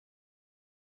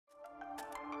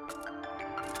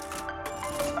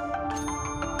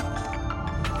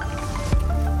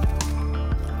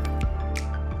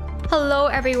Hello,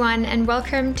 everyone, and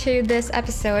welcome to this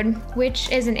episode, which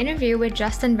is an interview with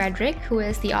Justin Redrick, who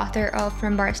is the author of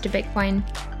From Bars to Bitcoin.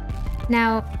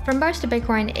 Now, From Bars to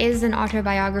Bitcoin is an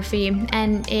autobiography,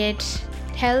 and it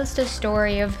tells the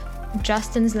story of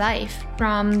Justin's life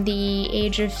from the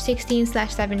age of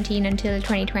 16/17 until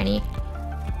 2020.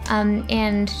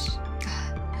 And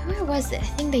where was it? I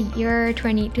think the year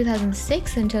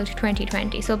 2006 until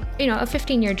 2020. So, a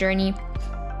 15-year journey.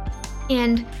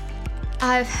 And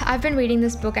I've been reading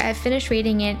this book. I've finished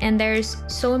reading it, and there's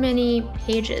so many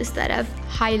pages that I've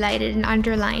highlighted and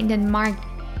underlined and marked,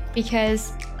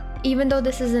 because even though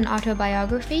this is an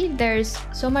autobiography, there's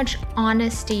so much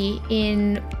honesty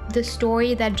in the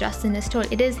story that Justin has told.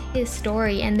 It is his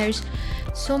story, and there's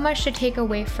so much to take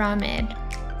away from it.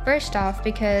 First off,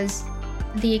 because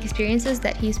the experiences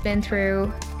that he's been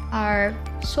through are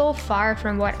so far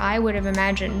from what I would have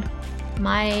imagined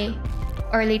my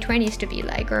early 20s to be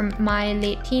like, or my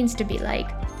late teens to be like.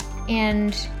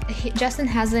 And Justin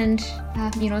hasn't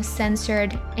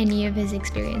censored any of his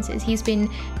experiences. He's been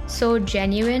so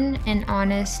genuine and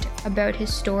honest about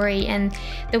his story, and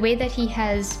the way that he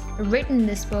has written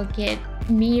this book,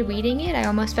 me reading it, I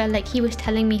almost felt like he was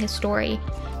telling me his story,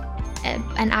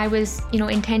 and I was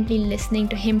intently listening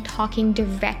to him talking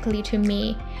directly to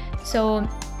me. So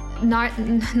not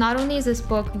only is this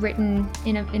book written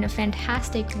in a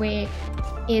fantastic way,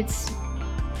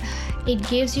 it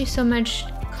gives you so much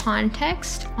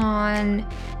context on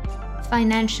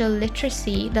financial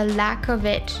literacy, the lack of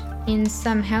it in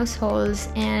some households,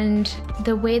 and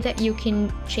the way that you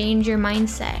can change your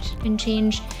mindset and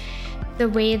change the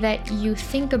way that you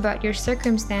think about your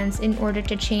circumstance in order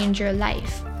to change your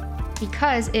life.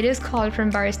 Because it is called From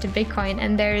Bars to Bitcoin,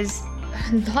 and there's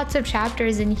lots of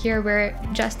chapters in here where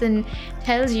Justin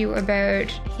tells you about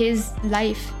his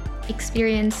life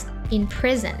experience in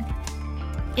prison.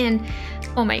 And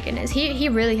oh my goodness, he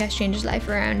really has changed his life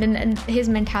around, and his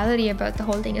mentality about the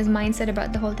whole thing, his mindset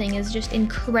about the whole thing is just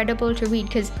incredible to read,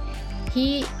 because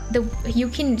you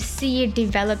can see it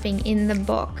developing in the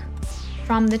book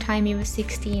from the time he was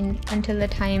 16 until the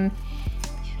time,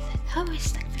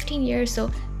 it's like 15 years, so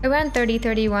around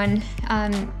 31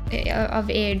 of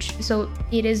age. So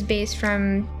it is based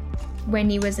from when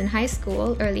he was in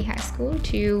early high school,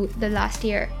 to the last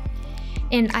year.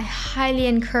 And I highly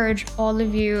encourage all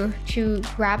of you to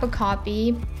grab a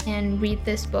copy and read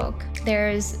this book.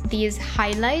 There's these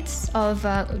highlights of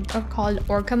called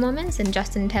Orca moments, and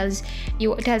Justin tells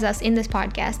us in this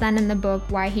podcast and in the book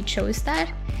why he chose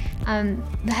that.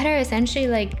 That are essentially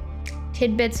like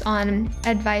tidbits on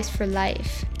advice for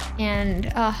life.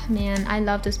 And oh man, I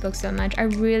love this book so much. I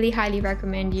really highly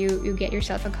recommend you get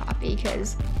yourself a copy,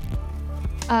 because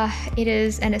it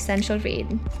is an essential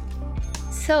read.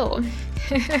 So,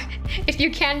 if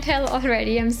you can't tell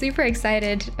already, I'm super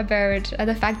excited about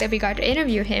the fact that we got to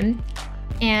interview him,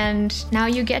 and now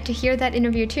you get to hear that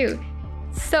interview too.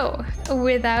 So,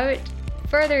 without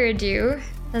further ado,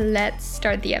 let's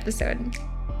start the episode.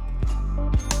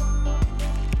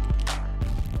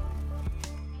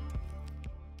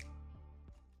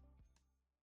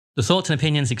 The thoughts and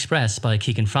opinions expressed by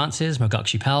Keegan Francis,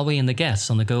 Margakshi Palwi, and the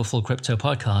guests on the Go Full Crypto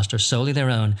podcast are solely their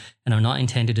own and are not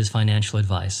intended as financial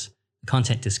advice. The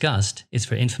content discussed is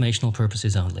for informational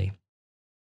purposes only.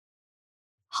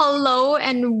 Hello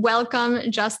and welcome,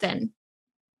 Justin.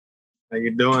 How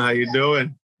you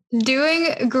doing?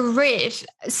 Doing great.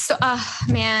 So,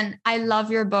 man, I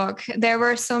love your book. There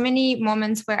were so many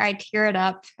moments where I teared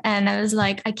up, and I was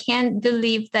like, I can't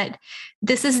believe that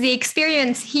this is the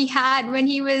experience he had when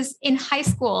he was in high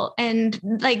school, and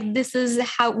like this is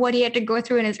what he had to go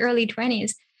through in his early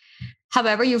 20s.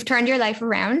 However, you've turned your life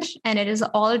around, and it is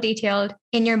all detailed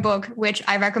in your book, which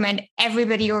I recommend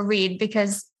everybody will read,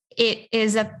 because it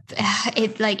is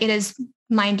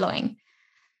mind blowing.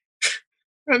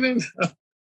 I mean,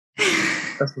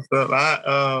 that's what's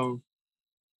up.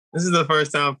 This is the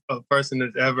first time a person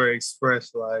has ever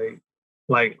expressed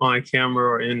like on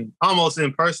camera or almost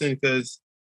in person, because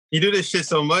you do this shit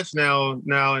so much now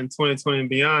in 2020 and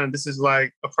beyond. This is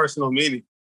like a personal meeting.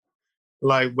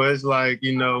 But it's like,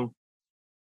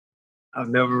 I've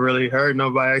never really heard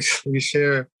nobody actually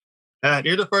share that.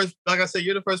 You're the first, like I said,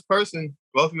 you're the first person.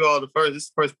 Both of you all the first. This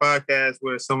is the first podcast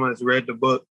where someone has read the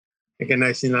book and can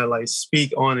actually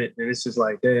speak on it, and it's just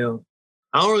like, damn,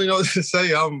 I don't really know what to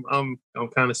say. I'm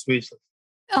kind of speechless.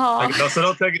 Oh, So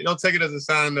don't take it as a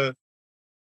sign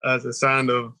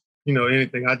of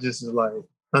anything. I just is like,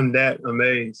 I'm that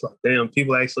amazed. Like, damn,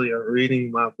 people actually are reading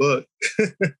my book.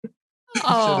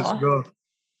 oh.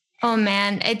 Oh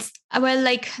man, it's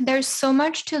like there's so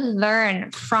much to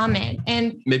learn from it.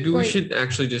 And maybe we should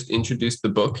actually just introduce the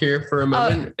book here for a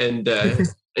moment and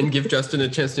give Justin a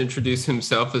chance to introduce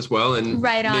himself as well. And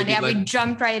right on. Yeah, we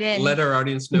jumped right in. Let our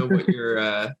audience know what your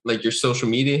your social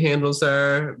media handles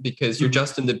are, because you're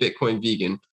Justin the Bitcoin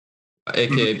Vegan,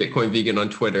 aka Bitcoin Vegan on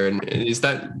Twitter. And is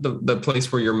that the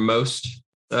place where you're most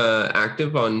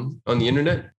active on the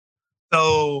internet?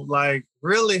 So like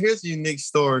really, here's a unique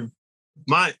story.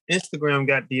 My Instagram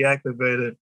got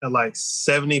deactivated at like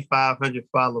 7,500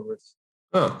 followers.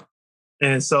 Oh.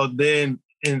 And so then,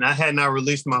 and I had not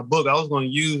released my book. I was going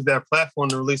to use that platform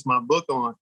to release my book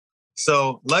on.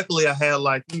 So luckily I had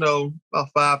like, about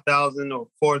 5,000 or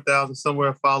 4,000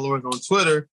 somewhere followers on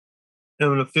Twitter,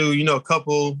 and a few, a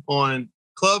couple on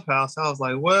Clubhouse. I was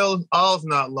like, well, all's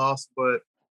not lost, but,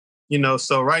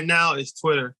 so right now it's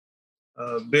Twitter,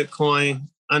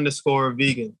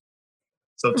 Bitcoin_vegan.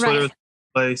 So Twitter is the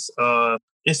place.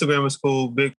 Instagram is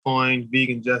cool, Bitcoin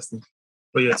Vegan Justin.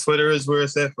 But yeah, Twitter is where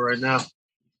it's at for right now.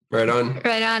 Right on.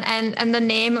 Right on. And the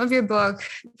name of your book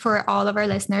for all of our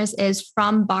listeners is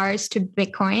From Bars to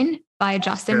Bitcoin by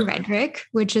Justin Redrick,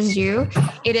 which is you.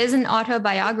 It is an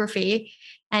autobiography,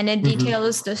 and it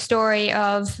details the story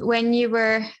of when you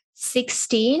were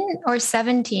 16 or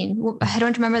 17. I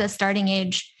don't remember the starting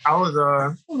age. I was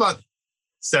about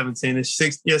 17,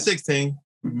 16.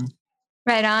 Mm-hmm.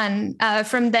 Right on.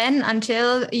 From then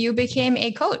until you became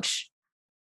a coach.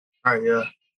 Right, yeah.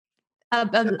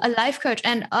 A life coach.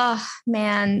 And oh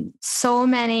man, so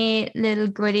many little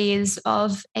goodies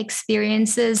of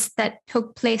experiences that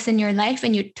took place in your life,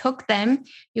 and you took them,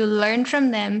 you learned from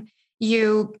them,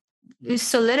 you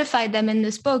solidified them in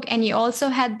this book. And you also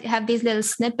have these little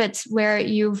snippets where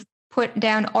you've put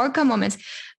down orca moments,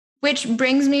 which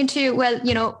brings me to,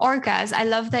 orcas. I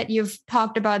love that you've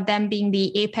talked about them being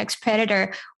the apex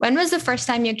predator. When was the first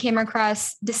time you came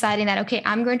across deciding that, okay,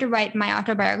 I'm going to write my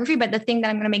autobiography, but the thing that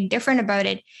I'm going to make different about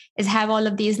it is have all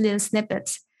of these little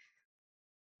snippets?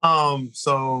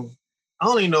 So I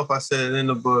don't even know if I said it in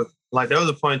the book. Like there was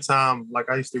a point in time,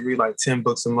 like I used to read like 10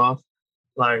 books a month.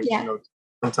 Like,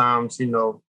 sometimes,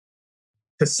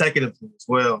 consecutively as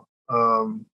well.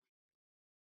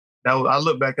 I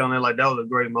look back on it like that was a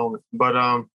great moment. But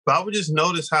I would just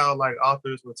notice how like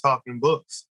authors were talking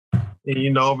books.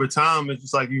 And, over time, it's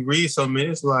just like you read so many,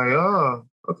 it's like, oh,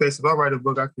 okay, so if I write a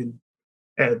book, I can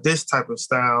add this type of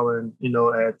style and,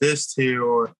 add this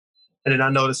here. And then I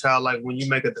notice how like when you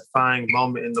make a defining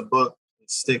moment in the book,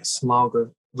 it sticks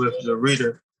longer with the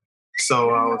reader. So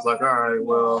I was like, all right,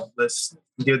 well, let's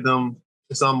give them,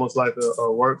 it's almost like a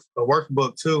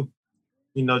workbook too.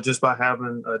 Just by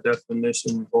having a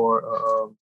definition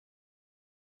or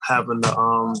having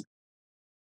a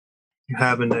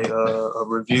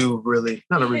review, really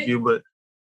not a review, but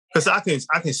because I can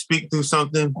speak through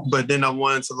something, but then I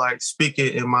wanted to like speak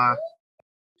it in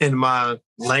my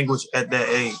language at that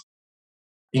age,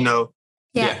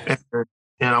 Yeah.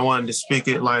 And I wanted to speak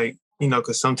it like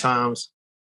because sometimes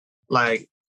like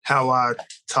how I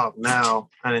talk now,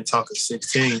 I didn't talk at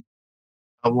 16.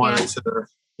 I wanted to.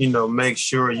 Make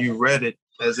sure you read it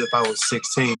as if I was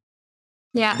 16.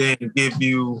 Yeah. Then give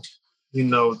you,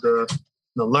 the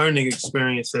learning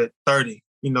experience at 30.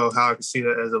 How I could see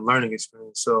that as a learning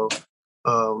experience. So,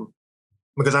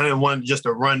 because I didn't want just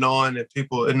to run on and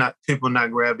people not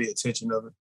grab the attention of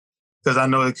it. Because I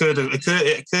know it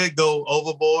could go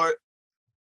overboard,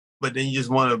 but then you just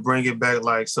want to bring it back.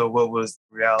 Like, so what was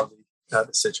the reality of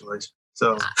the situation?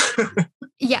 So.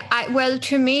 Yeah,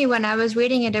 to me, when I was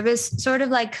reading it, it was sort of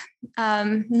like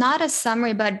not a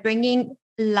summary, but bringing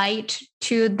light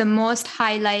to the most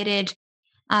highlighted.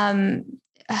 I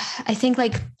think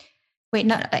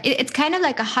it's kind of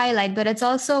like a highlight, but it's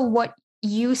also what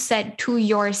you said to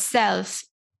yourself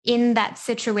in that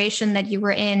situation that you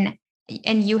were in,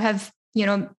 and you have,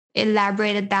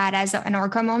 elaborated that as an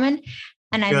orca moment,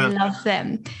 and I love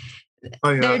them.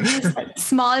 Oh, yeah. They're just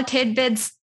small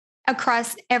tidbits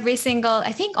across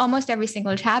almost every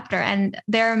single chapter, and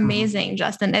they're amazing.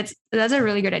 Justin, that's a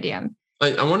really good idea.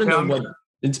 I want to know what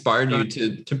inspired you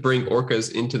to bring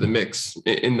orcas into the mix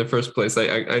in the first place.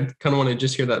 I kind of want to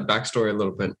just hear that backstory a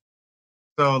little bit.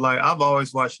 So like I've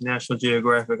always watched National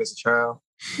Geographic as a child.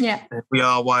 Yeah, and we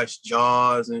all watched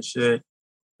Jaws and shit,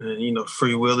 and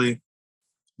Free Willy.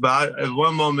 But at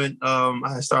one moment,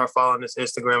 I started following this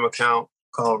Instagram account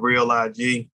called Real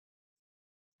IG.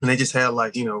 And they just had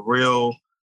like, real,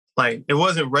 like it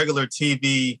wasn't regular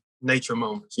TV nature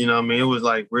moments, It was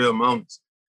like real moments.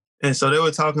 And so they were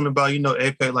talking about,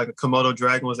 apex, like a Komodo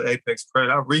dragon was an apex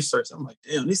predator. I researched, I'm like,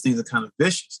 damn, these things are kind of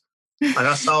vicious. Like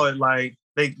I saw it like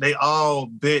they all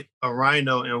bit a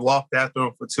rhino and walked after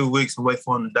him for 2 weeks and wait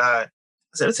for him to die.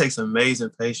 I said, it takes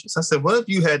amazing patience. I said, what if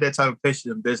you had that type of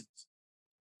patience in business?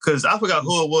 Because I forgot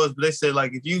who it was, but they said,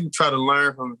 like, if you try to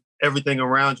learn from everything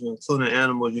around you, including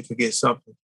animals, you forget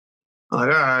something. I'm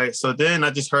like, all right. So then I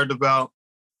just heard about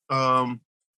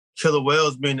killer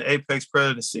whales being the apex predator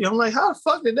of the sea. I'm like, how the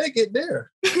fuck did they get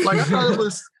there? Like, I thought it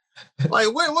was, like,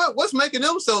 what's making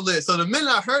them so lit? So the minute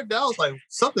I heard that, I was like,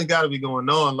 something got to be going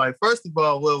on. Like, first of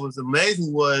all, what was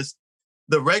amazing was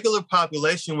the regular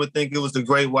population would think it was the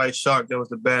great white shark that was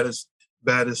the baddest,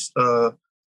 biggest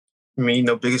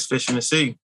fish in the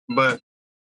sea. But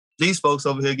these folks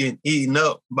over here getting eaten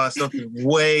up by something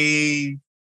way,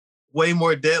 way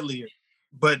more deadlier.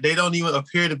 But they don't even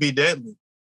appear to be deadly.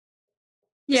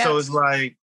 Yeah. So it's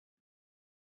like,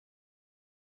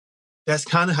 that's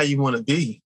kind of how you want to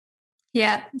be.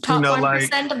 Yeah. Top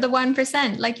 1% of the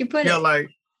 1%, like you put it. Yeah, like,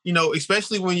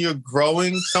 especially when you're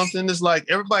growing something, it's like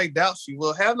everybody doubts you.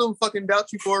 Well, have them fucking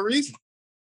doubt you for a reason.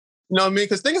 You know what I mean?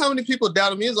 Because think how many people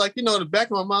doubted me. It's like, in the back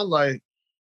of my mind, like,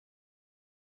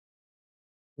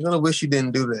 you're going to wish you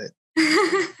didn't do that.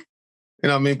 You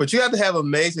know what I mean? But you have to have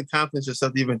amazing confidence in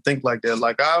yourself to even think like that.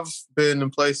 Like, I've been in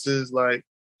places like,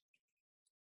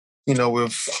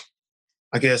 with,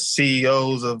 I guess,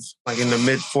 CEOs of like in the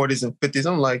mid 40s and 50s.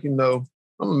 I'm like, I'm going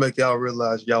to make y'all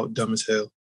realize y'all dumb as hell.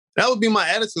 That would be my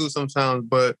attitude sometimes,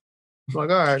 but I'm like,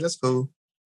 all right, that's cool.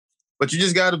 But you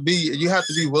just got to you have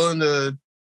to be willing to,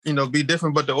 be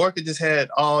different. But the orca just had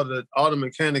all the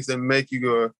mechanics that make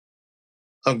you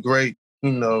a great,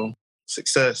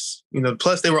 success.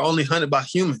 Plus they were only hunted by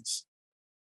humans.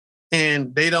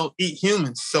 And they don't eat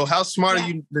humans. So how smart are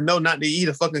you to know not to eat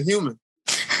a fucking human?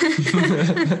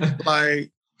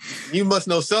 Like, you must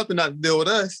know something not to deal with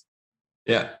us.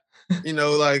 Yeah.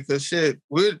 Cause shit,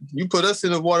 you put us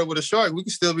in the water with a shark, we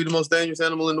could still be the most dangerous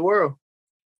animal in the world.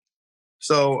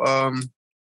 So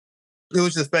it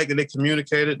was just the fact that they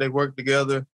communicated, they worked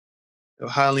together, they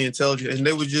were highly intelligent, and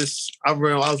they were just, I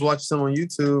was watching some on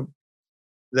YouTube.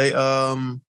 They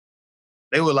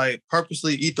would like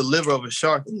purposely eat the liver of a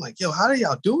shark. I'm like, yo, how are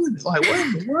y'all doing it? Like, what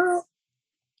in the world?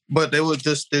 But they're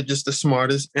just the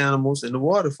smartest animals in the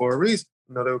water for a reason.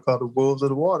 They were called the wolves of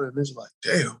the water. And it's like,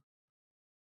 damn,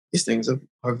 these things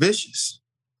are vicious,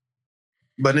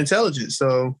 but intelligent.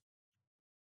 So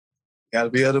you gotta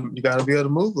be able to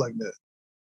move like that.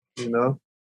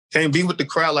 Can't be with the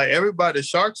crowd. Like everybody, the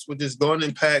sharks were just going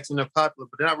in packs and they're popular,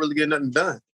 but they're not really getting nothing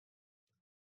done.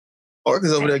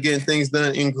 Orcas over there getting things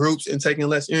done in groups and taking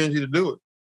less energy to do it.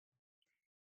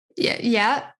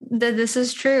 Yeah, this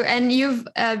is true. And you've,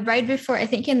 right before, I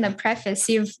think in the preface,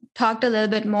 you've talked a little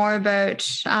bit more about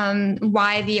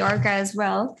why the orca as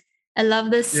well. I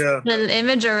love this little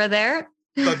image over there.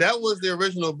 So that was the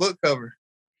original book cover.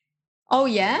 Oh,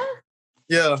 yeah?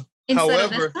 Yeah.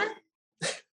 However,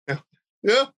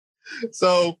 yeah.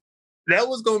 So that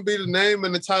was going to be the name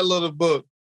and the title of the book.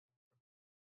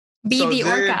 The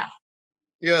Orca.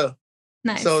 Yeah.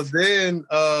 Nice. So then,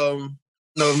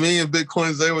 me and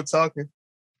Bitcoins, they were talking.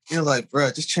 You're like,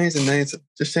 bro, just change the name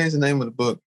of the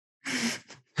book.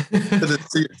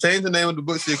 Change the name of the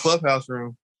book to your clubhouse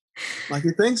room. Like,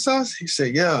 you think so? He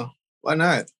said, yeah, why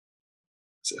not? I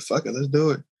said, fuck it, let's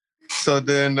do it. So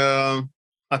then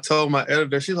I told my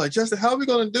editor, she's like, Justin, how are we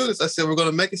going to do this? I said, we're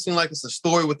going to make it seem like it's a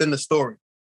story within the story.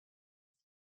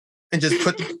 And just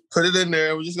put it in there,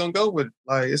 and we're just going to go with it.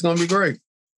 Like, it's going to be great.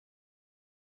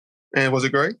 And was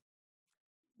it great?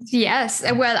 Yes.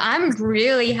 Well, I'm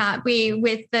really happy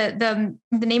with the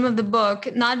name of the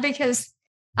book, not because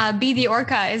Be the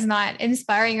Orca is not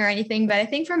inspiring or anything, but I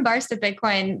think From Bars to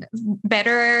Bitcoin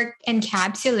better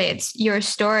encapsulates your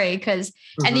story, because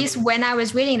at least when I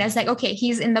was reading it, I was like, okay,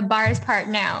 he's in the bars part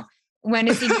now. When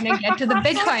is he going to get to the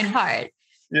Bitcoin part?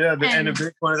 Yeah, and the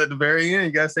Bitcoin is at the very end.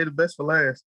 You got to say the best for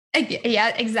last.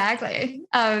 Yeah, exactly.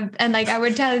 And like I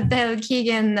would tell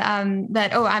Keegan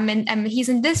that, he's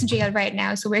in this jail right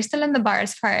now, so we're still in the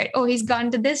bars part. Oh, he's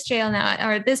gone to this jail now,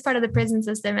 or this part of the prison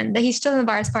system, and he's still in the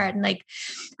bars part. And like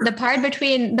the part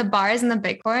between the bars and the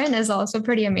Bitcoin is also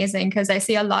pretty amazing, because I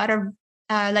see a lot of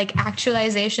like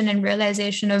actualization and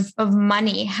realization of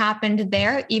money happened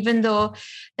there, even though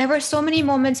there were so many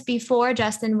moments before,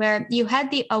 Justin, where you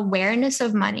had the awareness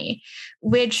of money,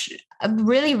 which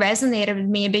really resonated with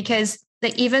me, because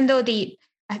like, even though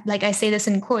like I say this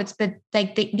in quotes, but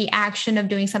like the action of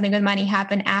doing something with money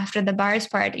happened after the bars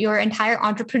part, your entire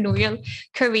entrepreneurial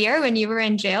career when you were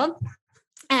in jail.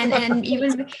 And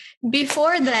even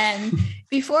before then,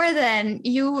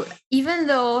 you, even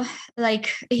though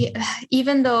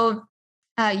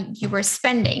you were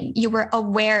spending. You were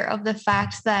aware of the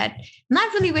fact that I'm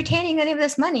not really retaining any of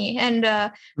this money, and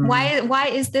why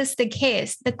is this the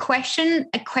case? The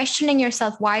questioning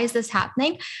yourself, why is this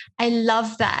happening? I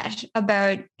love that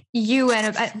about you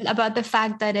and about the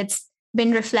fact that it's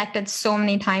been reflected so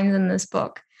many times in this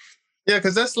book. Yeah,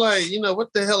 because that's like, what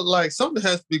the hell? Like, something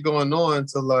has to be going on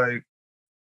to, like,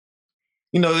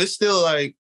 it's still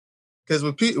like, because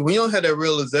when you don't have that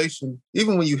realization,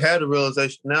 even when you had a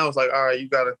realization, now it's like, all right,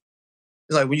 it's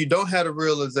like when you don't have a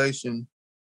realization,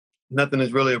 nothing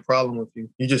is really a problem with you.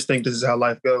 You just think this is how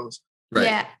life goes. Right.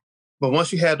 Yeah. But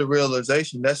once you have the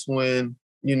realization, that's when,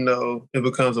 it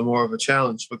becomes more of a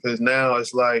challenge, because now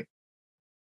it's like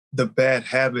the bad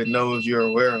habit knows you're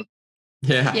aware of.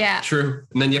 Yeah. True.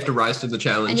 And then you have to rise to the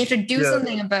challenge. And you have to do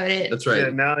something about it. That's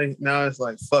right. Yeah, now it's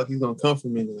like, fuck, he's going to come for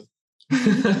me now.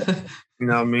 You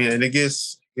know what I mean? And it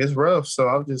gets rough. So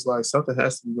I'm just like, something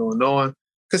has to be going on.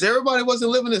 Because everybody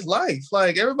wasn't living this life.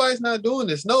 Like, everybody's not doing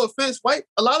this. No offense.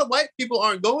 A lot of white people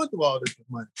aren't going through all this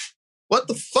money. What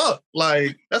the fuck?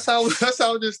 Like, that's how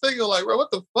I'm just thinking, like, bro, what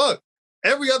the fuck?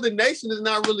 Every other nation is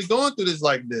not really going through this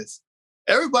like this.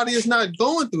 Everybody is not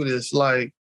going through this.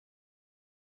 Like,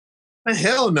 man,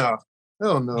 hell no.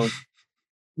 Hell no.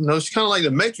 It's kind of like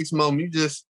the Matrix moment. You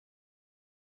just,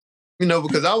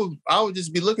 because I would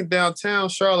just be looking downtown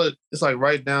Charlotte. It's like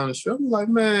right down the street. I'm like,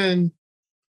 man,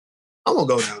 I'm going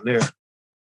to go down there.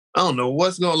 I don't know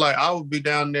what's going, like, I would be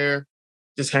down there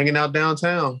just hanging out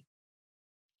downtown.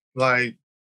 Like,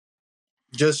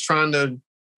 just trying to,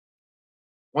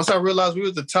 once I realized we were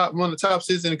one of the top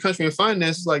cities in the country in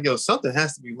finance, it's like, yo, something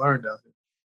has to be learned out here.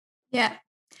 Yeah.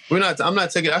 I'm not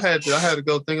taking, I had to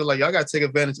go think of, like, y'all got to take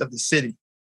advantage of the city.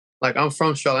 Like, I'm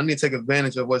from Charlotte. I need to take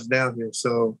advantage of what's down here.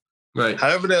 So, right.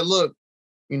 However that looked,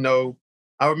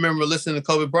 I remember listening to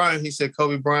Kobe Bryant. He said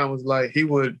Kobe Bryant was like, he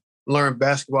would learn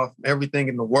basketball from everything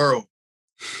in the world.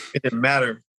 It didn't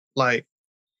matter. Like,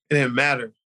 it didn't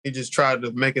matter. He just tried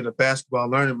to make it a basketball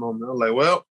learning moment. I was like,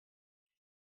 well,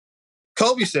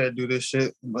 Kobe said do this shit.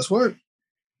 It must work.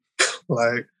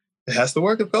 Like, it has to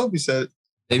work if Kobe said it.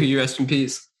 Maybe you rest in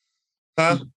peace.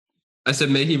 Huh? I said,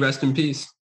 may he rest in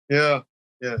peace. Yeah.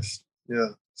 Yes. Yeah.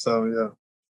 So, yeah.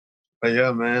 But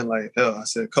yeah, man, like, hell, I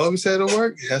said, Kobe said it'll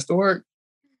work. It has to work.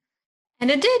 And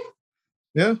it did.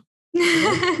 Yeah.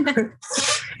 It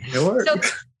worked. So,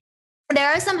 there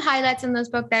are some highlights in this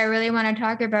book that I really want to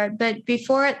talk about. But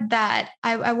before that,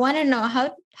 I want to know,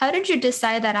 how did you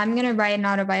decide that I'm going to write an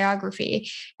autobiography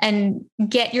and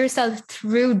get yourself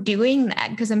through doing that?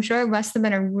 Because I'm sure it must have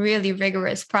been a really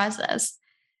rigorous process.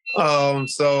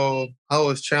 So I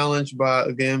was challenged by,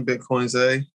 again, Bitcoin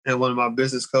Zay and one of my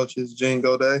business coaches, Gene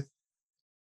Godet.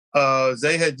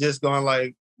 Zay had just gone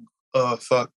like,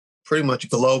 pretty much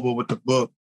global with the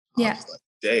book. Yeah. I was like,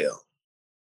 damn.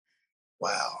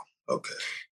 Wow. Okay.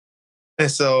 And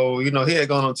so, he had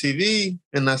gone on TV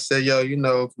and I said,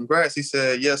 yo, congrats. He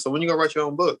said, yeah, so when you gonna write your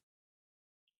own book?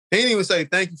 He didn't even say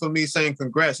thank you for me saying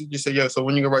congrats. He just said, yo, so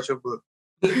when you gonna write your book?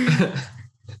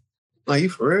 Like, you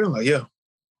for real? Like, yeah,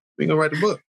 we gonna write the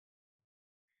book.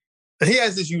 And he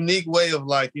has this unique way of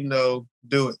like, do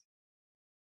it.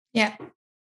 Yeah.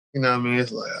 You know what I mean?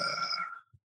 It's like,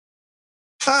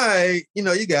 all right,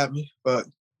 you got me, but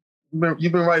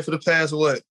you've been right for the past,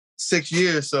 6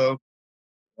 years, so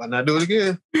why not do it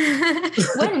again?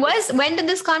 When did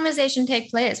this conversation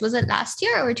take place? Was it last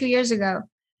year or 2 years ago?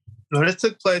 No, this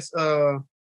took place, it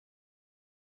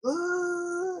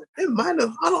might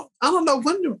have, I don't know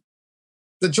when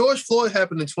the George Floyd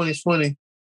happened in 2020.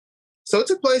 So it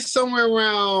took place somewhere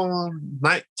around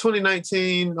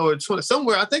 2019 or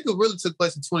somewhere. I think it really took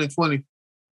place in 2020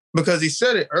 because he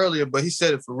said it earlier, but he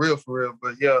said it for real.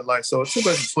 But yeah, like, so it took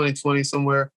place in 2020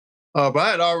 somewhere. But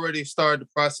I had already started the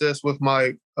process with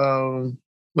my,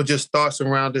 with just thoughts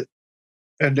around it.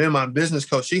 And then my business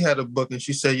coach, she had a book and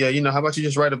she said, yeah, how about you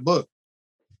just write a book?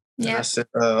 Yeah. And I said,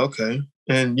 okay.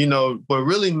 And, what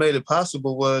really made it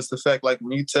possible was the fact, like,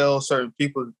 when you tell certain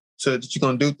people that you're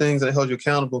going to do things that hold you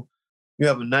accountable, you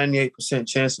have a 98%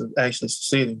 chance of actually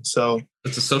succeeding. So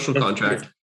it's a social contract.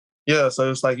 Yeah.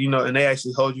 So it's like, and they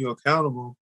actually hold you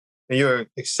accountable and you're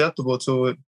acceptable to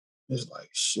it. It's like,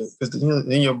 shit. Because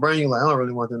in your brain, you're like, I don't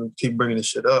really want them to keep bringing this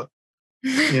shit up.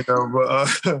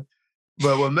 But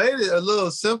but what made it a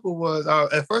little simple was,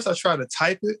 at first I tried to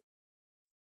type it.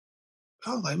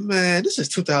 I was like, man, this is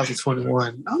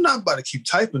 2021. I'm not about to keep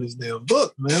typing this damn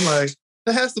book, man. Like,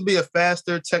 there has to be a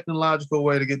faster technological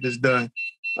way to get this done.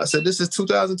 I said, this is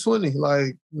 2020.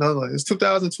 Like, no, like, it's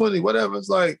 2020, whatever. It's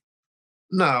like,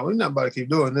 nah, we're not about to keep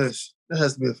doing this. There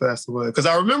has to be a faster way. Because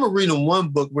I remember reading one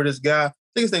book where this guy, I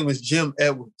think his name was Jim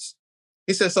Edwards.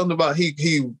 he said something about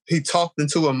he talked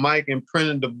into a mic and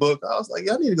printed the book. I was like,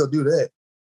 y'all need to go do that.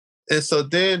 And so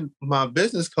then my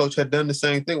business coach had done the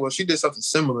same thing. Well, she did something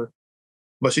similar,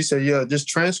 but she said, yeah, just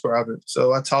transcribe it.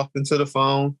 So I talked into the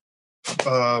phone,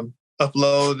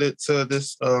 uploaded it to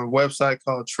this website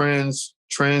called Trans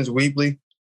Weebly,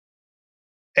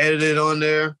 edited it on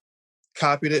there,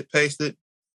 copied it, pasted.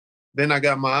 Then I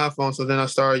got my iPhone, so then I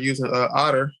started using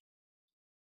Otter.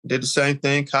 Did the same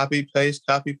thing, copy,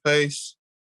 paste.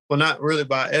 Well, not really,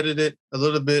 but I edited it a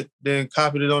little bit, then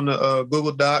copied it on the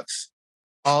Google Docs,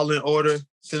 all in order,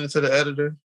 send it to the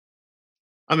editor.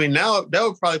 I mean, now that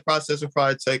would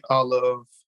probably take all of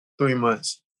 3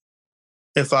 months.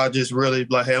 If I just really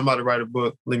like, hey, I'm about to write a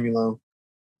book, leave me alone.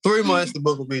 3 months, the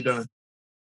book will be done.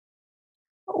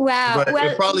 Wow. But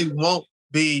it probably won't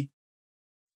be.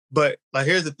 But like,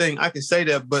 here's the thing, I can say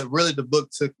that, but really the book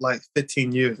took like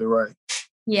 15 years to write.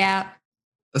 Yeah.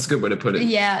 That's a good way to put it.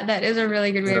 Yeah, that is a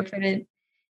really good way to put it.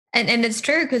 And it's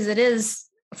true because it is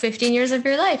 15 years of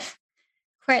your life,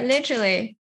 quite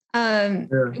literally. I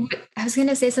was going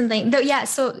to say something.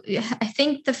 So I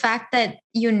think the fact that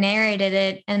you narrated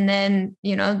it and then,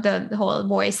 the whole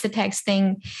voice to text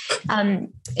thing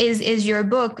is your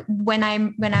book. When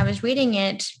I was reading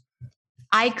it,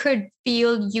 I could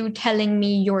feel you telling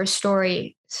me your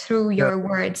story through your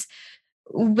words,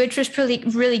 which was really,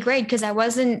 really great because I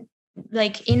wasn't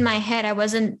like in my head,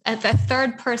 a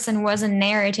third person wasn't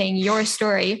narrating your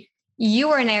story. You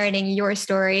were narrating your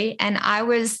story and I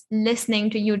was listening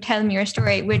to you tell me your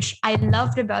story, which I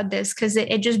loved about this because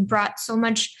it just brought so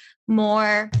much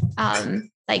more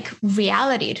like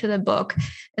reality to the book.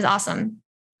 It's awesome.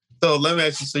 So let me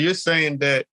ask you, so you're saying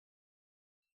that,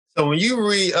 so when you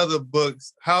read other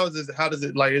books, how does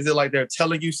it like, is it like they're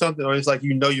telling you something or it's like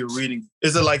you're reading?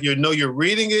 Is it like you're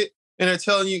reading it and they're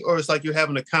telling you, or it's like you're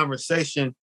having a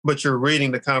conversation, but you're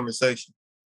reading the conversation?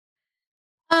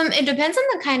 It depends on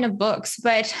the kind of books,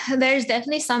 but there's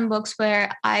definitely some books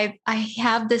where I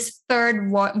have this third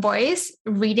voice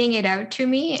reading it out to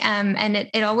me. And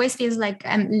it always feels like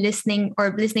I'm listening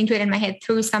to it in my head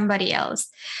through somebody else.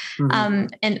 Mm-hmm.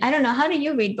 And I don't know, how do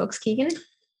you read books, Keegan?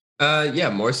 Yeah,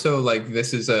 more so like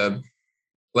this is a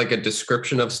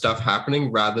description of stuff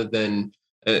happening rather than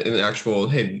an actual,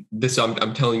 hey, this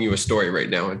I'm telling you a story right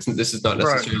now. This is not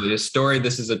necessarily a story.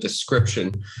 This is a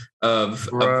description of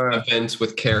events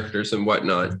with characters and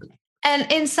whatnot.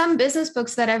 And in some business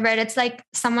books that I've read, it's like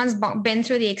someone's been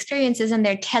through the experiences and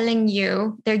they're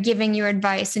giving you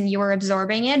advice and you're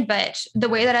absorbing it. But the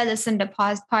way that I listen to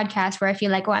podcasts where I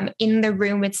feel like, I'm in the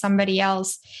room with somebody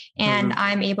else and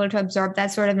I'm able to absorb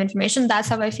that sort of information, that's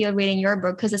how I feel reading your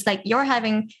book. Because it's like you're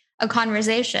having a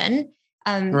conversation,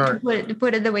 to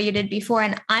put it the way you did before.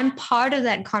 And I'm part of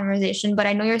that conversation, but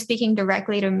I know you're speaking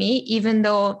directly to me, even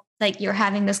though like you're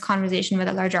having this conversation with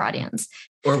a larger audience.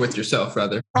 Or with yourself,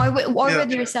 rather. Or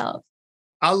with yourself.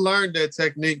 I learned that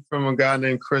technique from a guy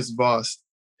named Chris Voss.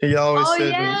 He always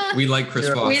said that. We like Chris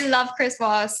Voss. We love Chris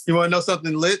Voss. You want to know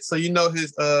something lit? So you know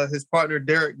his partner,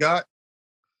 Derek Gott?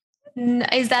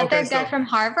 Is that the guy from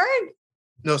Harvard?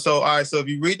 No, so all right. So if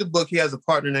you read the book, he has a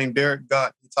partner named Derek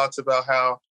Gott. He talks about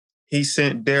how he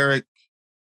sent Derek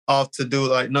off to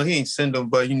do he ain't send him,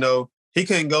 but he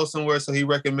couldn't go somewhere, so he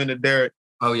recommended Derek.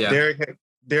 Oh yeah.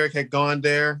 Derek had gone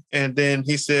there, and then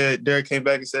Derek came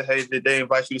back and said, hey, did they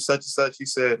invite you to such and such? He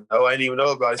said, no, I didn't even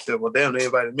know about it. He said, well, damn, they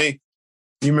invited me.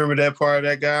 You remember that part of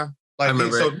that guy? Like, I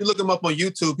remember. So if you look him up on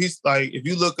YouTube, he's like, if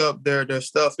you look up their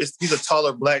stuff, he's a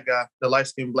taller black guy, the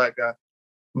light-skinned black guy.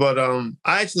 But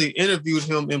I actually interviewed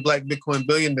him in Black Bitcoin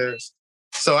Billionaires.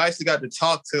 So I actually got to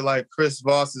talk to like Chris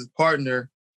Voss's partner,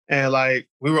 and like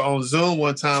we were on Zoom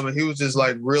one time, and he was just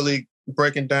like really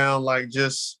breaking down like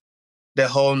just that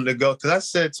whole nego. Because I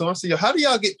said to him, I said, yo, how do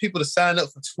y'all get people to sign up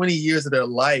for 20 years of their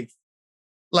life?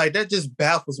 Like that just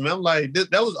baffles me. I'm like,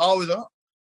 that was always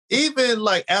even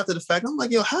like after the fact. I'm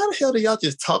like, yo, how the hell do y'all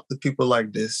just talk to people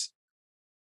like this?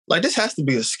 Like this has to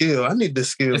be a skill. I need this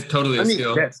skill. It's totally a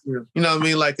skill. That skill. You know what I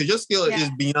mean? Like, because your skill is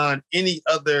beyond any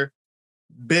other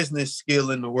business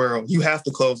skill in the world. You have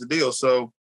to close the deal.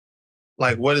 So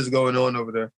like what is going on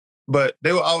over there? But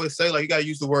they will always say like you got to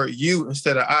use the word you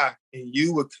instead of I, and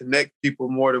you would connect people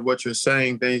more to what you're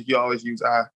saying than you always use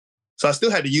I. So I still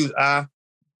had to use I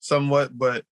somewhat,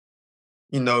 but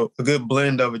a good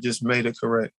blend of it just made it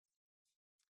correct.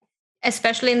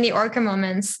 Especially in the Orca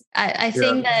moments. I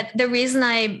think that the reason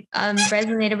I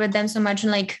resonated with them so much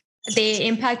and like they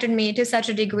impacted me to such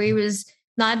a degree was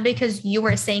not because you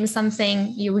were saying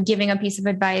something, you were giving a piece of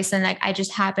advice and like I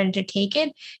just happened to take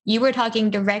it. You were talking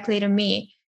directly to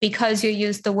me. because you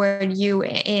use the word you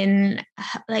in,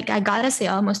 like, I gotta say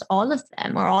almost all of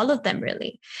them, or all of them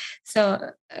really.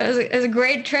 So it was a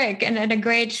great trick and a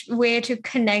great way to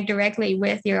connect directly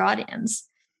with your audience.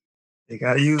 You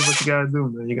gotta use what you gotta do,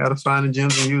 man. You gotta find the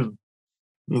gems and use them.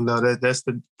 You know, that's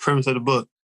the premise of the book.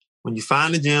 When you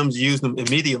find the gems, use them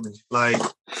immediately. Like,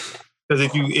 because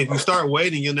if you start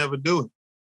waiting, you'll never do it.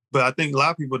 But I think a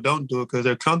lot of people don't do it because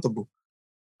they're comfortable.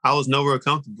 I was nowhere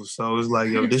comfortable. So it's like,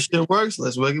 yo, this shit works.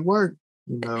 Let's make it work.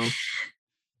 You know,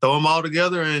 throw them all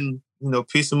together and, you know,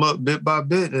 piece them up bit by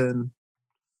bit and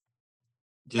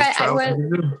just try what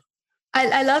you do.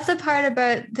 I love the part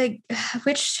about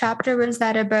which chapter was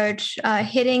that about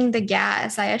hitting the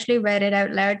gas? I actually read it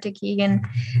out loud to Keegan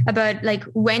about, like,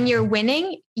 when you're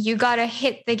winning, you got to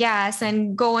hit the gas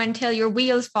and go until your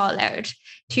wheels fall out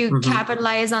to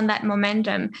capitalize on that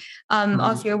momentum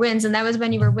of your wins. And that was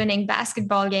when you were winning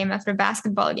basketball game after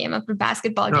basketball game after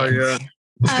basketball game. Oh, yeah.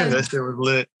 That shit was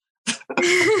lit.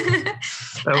 That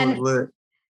was lit.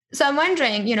 So I'm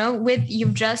wondering, you know, with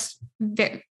you've just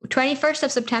 21st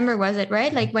of September, was it,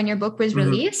 right? Like when your book was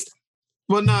released?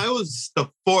 Well, no, it was the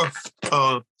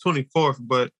 24th,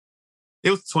 but it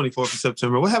was the 24th of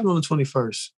September. What happened on the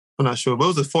 21st? I'm not sure, but it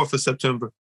was the 4th of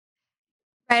September.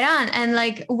 Right on. And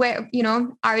like, where, you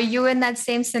know, are you in that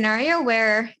same scenario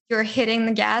where you're hitting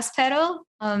the gas pedal?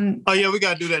 Oh, yeah, we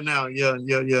got to do that now. Yeah.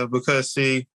 Because,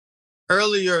 see,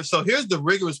 earlier, so here's the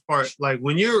rigorous part. Like,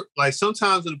 when you're, like,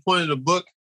 sometimes at the point of the book,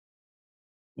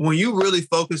 when you really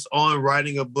focus on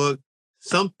writing a book,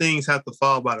 some things have to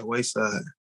fall by the wayside.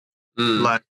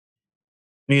 Like,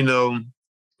 you know,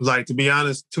 like, to be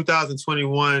honest,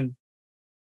 2021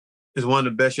 is one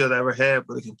of the best years I ever had,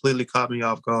 but it completely caught me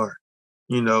off guard,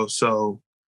 you know? So,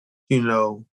 you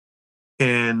know,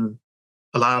 and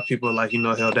a lot of people are like, you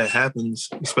know, how that happens,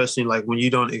 especially like when you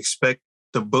don't expect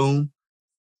the boom,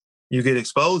 you get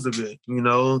exposed a bit, you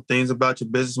know, things about your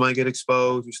business might get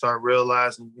exposed. You start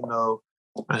realizing, you know,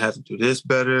 I have to do this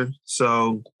better.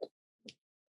 So,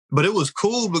 but it was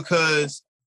cool because,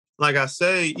 like I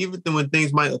say, even when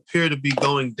things might appear to be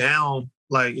going down,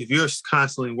 like if you're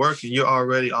constantly working, you're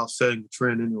already offsetting the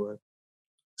trend anyway.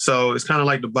 So it's kind of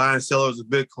like the buy and sellers of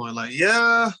Bitcoin. Like,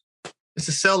 yeah, it's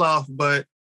a sell-off, but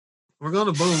we're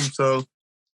going to boom. So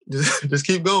just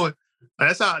keep going.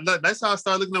 That's how I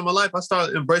started looking at my life. I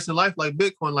started embracing life like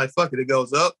Bitcoin. Like, fuck it, it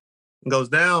goes up, it goes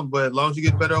down, but as long as you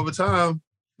get better over time,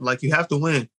 like, you have to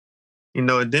win, you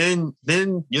know, and then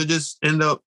you'll just end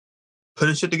up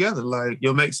putting shit together. Like,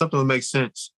 you'll make something that makes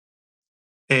sense.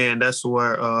 And that's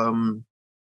where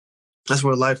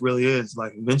life really is.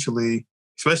 Like, eventually,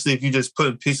 especially if you just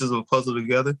putting pieces of a puzzle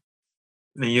together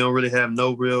and you don't really have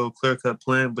no real clear-cut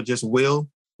plan, but just will.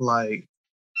 Like,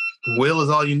 will is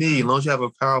all you need. As long as you have a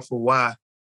powerful why,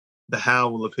 the how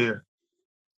will appear.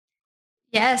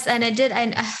 Yes, and it did.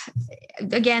 And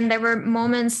again, there were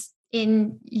moments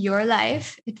in your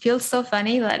life. It feels so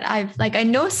funny that I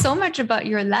know so much about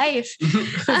your life.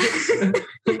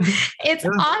 It's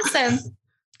awesome.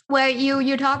 Where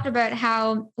you talked about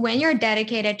how when you're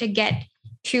dedicated to get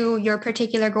to your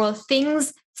particular goal,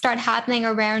 things start happening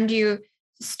around you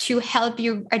to help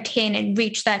you attain and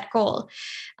reach that goal.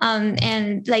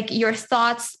 And like, your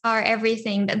thoughts are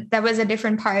everything. That was a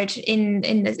different part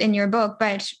in your book.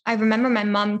 But I remember my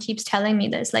mom keeps telling me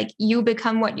this, like, you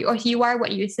become you are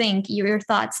what you think. Your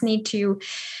thoughts need to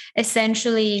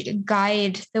essentially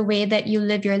guide the way that you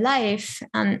live your life.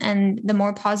 And the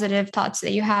more positive thoughts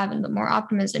that you have and the more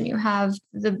optimism you have,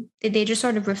 they just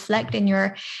sort of reflect in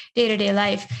your day-to-day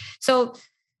life. So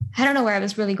I don't know where I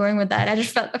was really going with that. I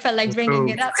just felt like That's bringing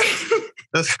cool. it up.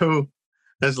 That's cool.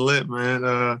 That's lit,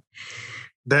 man.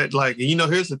 That, like, you know,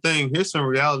 here's the thing. Here's some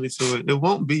reality to it. It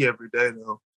won't be every day,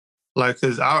 though. Like,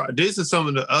 because this is some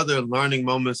of the other learning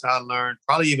moments I learned,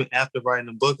 probably even after writing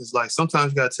the book, is like,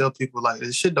 sometimes you got to tell people, like,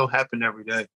 this shit don't happen every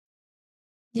day.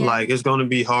 Yeah. Like, it's going to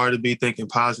be hard to be thinking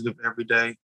positive every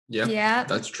day. Yeah,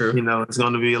 that's true. You know, it's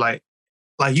going to be like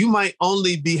you might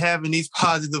only be having these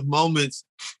positive moments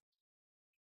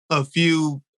a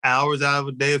few hours out of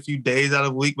a day, a few days out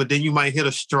of a week, but then you might hit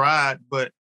a stride.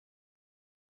 But,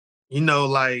 you know,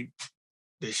 like,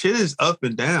 the shit is up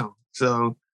and down.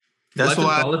 So that's life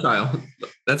why is volatile.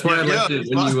 That's why I liked it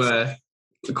when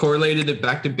you correlated it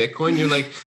back to Bitcoin. You're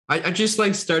like, I just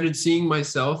like started seeing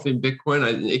myself in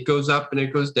Bitcoin. It goes up and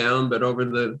it goes down, but over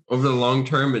the long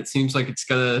term, it seems like it's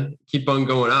gonna keep on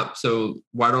going up. So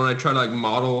why don't I try to like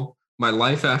model my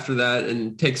life after that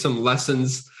and take some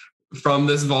lessons from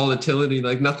this volatility?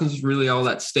 Like, nothing's really all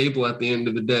that stable at the end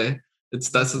of the day.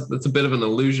 That's a bit of an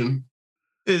illusion.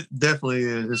 It definitely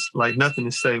is. It's like nothing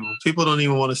is stable. People don't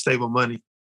even want to stable money.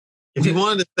 If you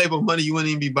wanted to save up money, you wouldn't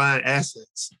even be buying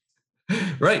assets.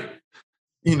 Right.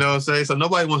 You know what I'm saying? So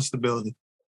nobody wants stability.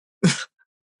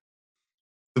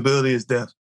 Stability is death.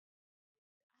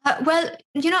 Well,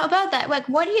 about that, like,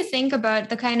 what do you think about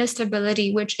the kind of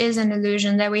stability, which is an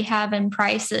illusion that we have in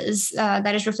prices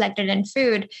that is reflected in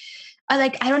food? I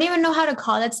don't even know how to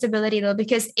call it stability, though,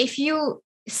 because if you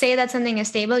say that something is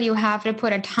stable, you have to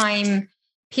put a time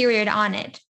period on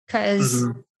it. Because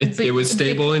it was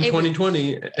stable in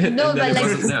 2020. No, but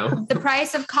now. The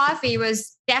price of coffee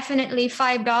was definitely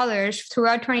 $5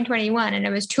 throughout 2021, and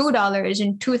it was $2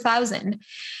 in 2000.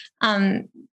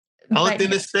 Only thing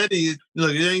that's steady is,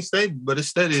 look, it ain't stable, but it's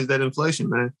steady is that inflation,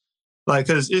 man. Like,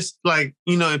 because it's like,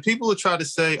 and people will try to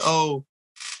say, oh,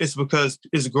 it's because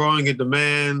it's growing in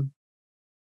demand.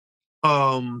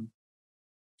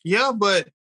 Yeah, but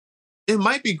it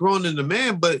might be growing in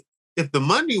demand, but if the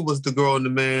money was to grow in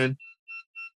demand,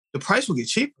 the price will get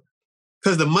cheaper.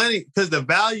 Because the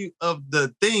value of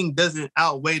the thing doesn't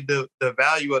outweigh the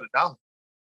value of the dollar.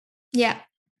 Yeah.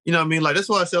 You know what I mean? Like, that's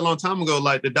why I said a long time ago,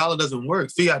 like, the dollar doesn't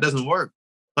work. Fiat doesn't work.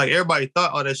 Like, everybody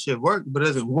thought, oh, that shit worked, but it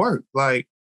doesn't work. Like,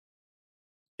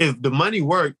 if the money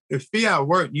worked, if fiat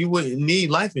worked, you wouldn't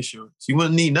need life insurance. You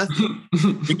wouldn't need nothing.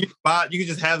 You could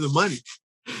just have the money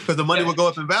because the money will go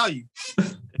up in value.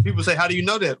 And people say, how do you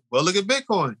know that? Well, look at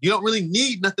Bitcoin. You don't really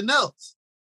need nothing else.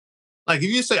 Like, if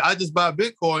you say, I just buy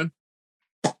Bitcoin,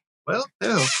 well,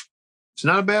 hell, it's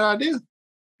not a bad idea.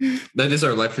 That is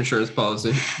our life insurance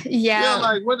policy. Yeah.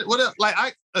 Like what else?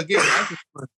 Like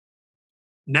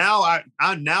now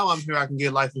I'm here, I can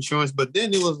get life insurance, but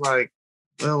then it was like,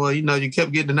 well, you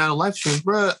kept getting denied life insurance,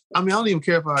 bro. I mean, I don't even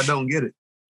care if I don't get it.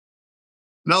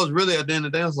 And I was really, at the end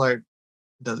of the day, I was like, it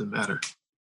doesn't matter.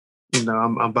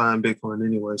 I'm buying Bitcoin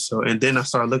anyway. So, and then I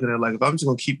started looking at it like, if I'm just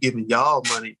gonna keep giving y'all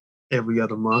money every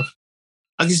other month,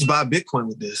 I can just buy Bitcoin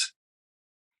with this.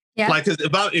 Yeah. Like, cause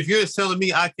if you're telling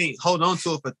me I can't hold on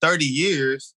to it for 30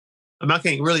 years, I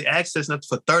can't really access nothing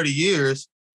for 30 years,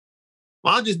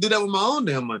 well, I'll just do that with my own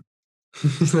damn money.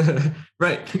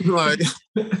 Right. Like,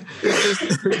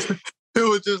 it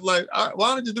was just like, all right,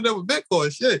 why don't you do that with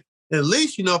Bitcoin? Shit. At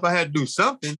least, if I had to do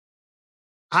something,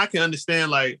 I can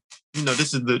understand, like,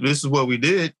 this is what we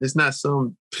did. It's not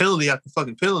some penalty after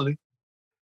fucking penalty.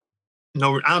 I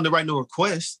don't have to write no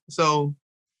request. So,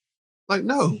 like,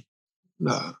 no.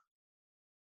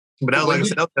 But that was, like I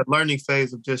said, that was that learning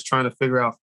phase of just trying to figure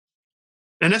out.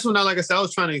 And that's when I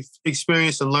was trying to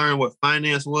experience and learn what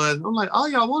finance was. I'm like, all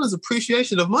y'all want is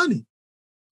appreciation of money.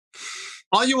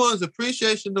 All you want is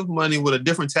appreciation of money with a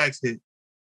different tax hit.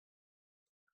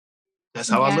 That's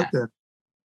how I looked at it.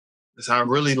 That's how it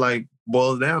really, like,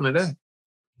 boils down to that.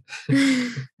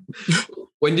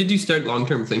 When did you start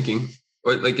long-term thinking?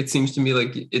 Or, like, it seems to me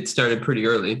like it started pretty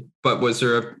early, but was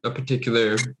there a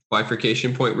particular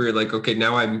bifurcation point where you're like, okay,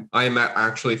 now I am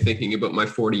actually thinking about my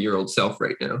 40-year-old self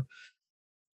right now?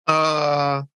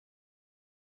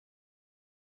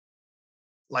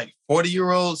 Like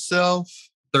 40-year-old self,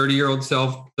 30-year-old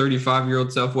self,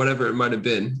 35-year-old self, whatever it might have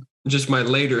been. Just my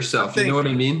later self. You know what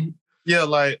I mean? Yeah,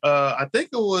 like I think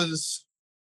it was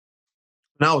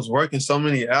when I was working so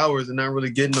many hours and not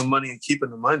really getting the money and keeping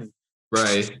the money.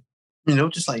 Right.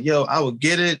 Just like, yo, I would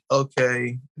get it.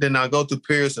 Okay. Then I'll go through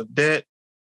periods of debt.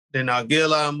 Then I'll get a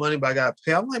lot of money, but I got to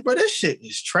pay. I'm like, bro, this shit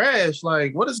is trash.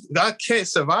 Like, I can't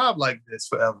survive like this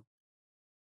forever.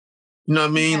 You know what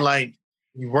I mean? Yeah. Like,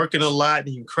 you're working a lot,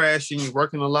 and you crashing. You're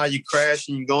working a lot, you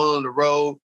crashing. You're going on the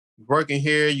road. You're working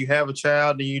here. You have a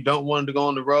child, and you don't want to go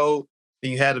on the road.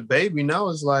 Then you had a baby. Now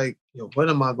it's like, yo, how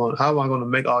am I going to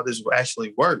make all this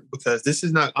actually work? Because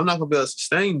I'm not going to be able to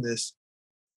sustain this.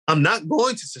 I'm not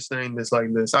going to sustain this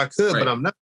like this. I could, but I'm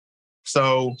not.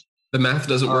 So the math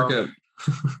doesn't work out.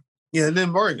 Yeah, it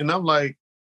didn't work. And I'm like,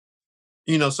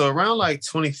 so around like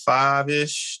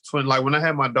 25-ish, like when I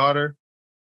had my daughter,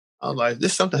 I was like,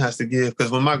 this something has to give.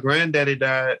 Because when my granddaddy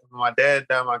died, when my dad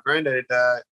died, my granddaddy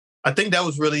died, I think that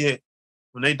was really it.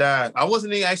 When they died, I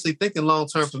wasn't even actually thinking long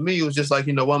term for me. It was just like,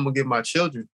 what I'm going to give my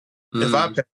children if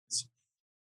I pass.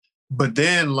 But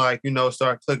then, like,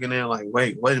 start clicking in like,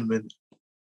 wait a minute.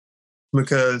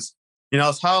 Because, I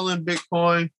was hollering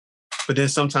Bitcoin, but then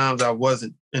sometimes I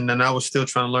wasn't. And then I was still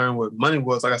trying to learn what money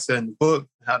was, like I said in the book,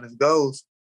 how this goes.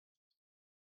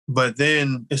 But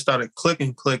then it started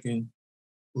clicking,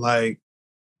 like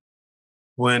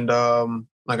when,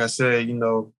 like I said,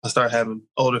 I started having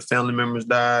older family members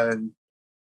die and,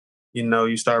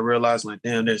 you start realizing like,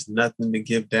 damn, there's nothing to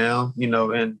give down,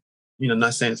 and,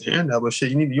 not saying it's a handout, but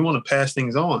shit, you want to pass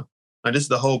things on. Like, this is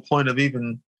the whole point of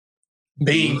even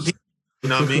being, you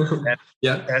know what I mean?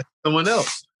 Ask someone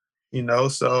else,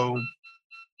 so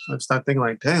I start thinking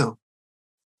like, damn,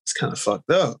 it's kind of fucked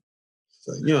up.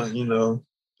 So,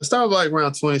 I started like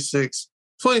around 26,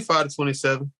 25 to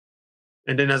 27.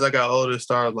 And then as I got older, it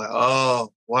started like,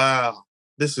 oh, wow,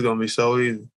 this is going to be so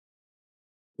easy,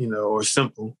 or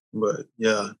simple. But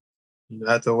yeah,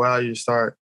 after a while, you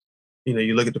start,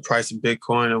 you look at the price of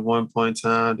Bitcoin at one point in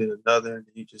time, then another, and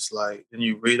you just like, then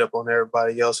you read up on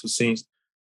everybody else who seems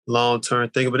long-term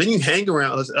thinking. But then you hang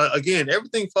around. Again,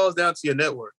 everything falls down to your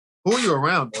network. Who are you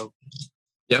around, though?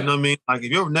 Yep. You know what I mean? Like,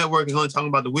 if your network is only talking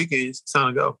about the weekends, it's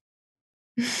time to go.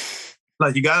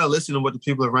 Like, you got to listen to what the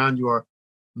people around you are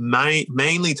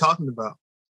mainly talking about.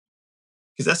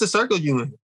 Because that's the circle you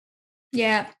in.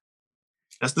 Yeah.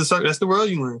 That's the world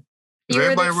you in. If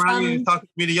everybody around you is talking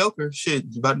mediocre, shit,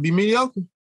 you about to be mediocre.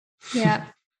 Yeah.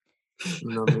 You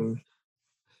know what I mean?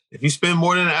 If you spend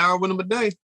more than an hour with them a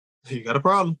day, you got a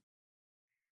problem.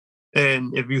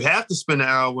 And if you have to spend an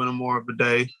hour with them more of a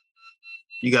day,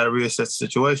 you got to reassess the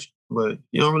situation. But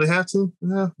you don't really have to.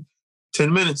 Yeah.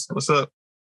 10 minutes. What's up?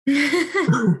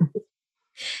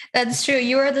 That's true.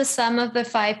 You are the sum of the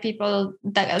 5 people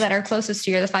that are closest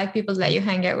to you, the 5 people that you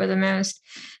hang out with the most.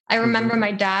 I remember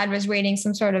my dad was reading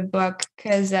some sort of book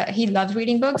because he loves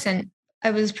reading books. And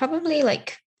I was probably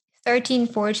like 13,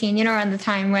 14, around the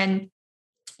time when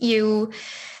you're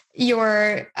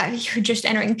just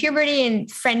entering puberty, and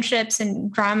friendships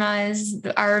and dramas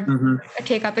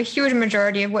take up a huge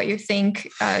majority of what you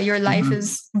think your life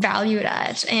is valued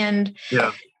at. And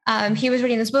he was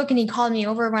reading this book, and he called me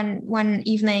over one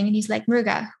evening, and he's like,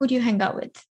 Muruga, who do you hang out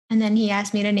with? And then he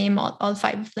asked me to name all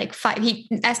 5, like 5. He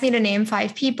asked me to name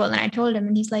 5 people, and I told him,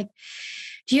 and he's like,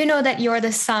 do you know that you're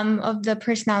the sum of the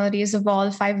personalities of all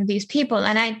 5 of these people?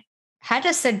 And I had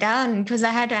to sit down because I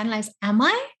had to analyze, am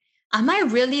I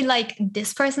really like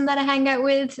this person that I hang out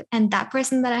with and that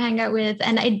person that I hang out with?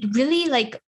 And I really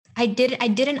I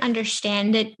didn't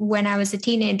understand it when I was a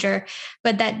teenager,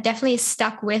 but that definitely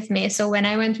stuck with me. So when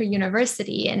I went through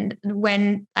university and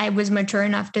when I was mature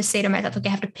enough to say to myself, okay,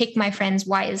 I have to pick my friends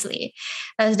wisely,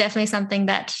 that was definitely something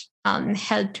that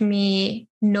helped me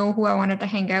know who I wanted to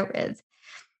hang out with.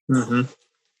 Mm-hmm.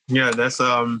 Yeah, that's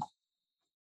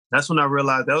when I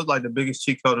realized that was like the biggest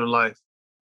cheat code in life.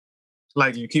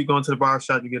 Like, you keep going to the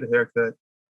barbershop, you get a haircut.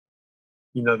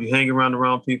 If you hang around the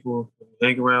wrong people, if you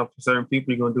hang around certain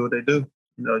people, you're going to do what they do.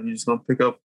 You're just going to pick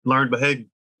up learned behavior.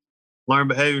 Learned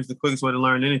behavior is the quickest way to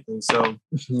learn anything. So,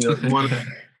 if you want to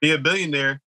be a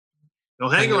billionaire,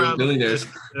 don't hang around billionaires.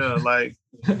 Yeah, like,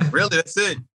 really, that's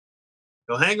it.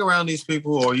 Don't hang around these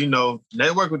people, or,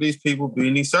 network with these people, be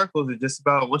in these circles. It's just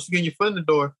about, once you get your foot in the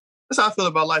door, that's how I feel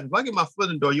about life. If I get my foot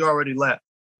in the door, you already left.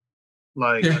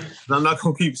 Like, I'm not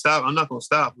going to keep stopping. I'm not going to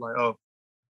stop. Like, oh,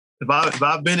 if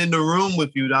I've been in the room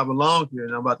with you, I belong here,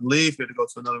 and I'm about to leave here to go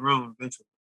to another room eventually.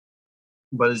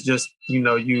 But it's just, you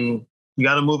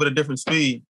got to move at a different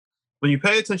speed. When you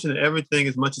pay attention to everything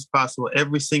as much as possible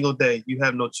every single day, you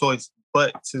have no choice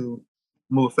but to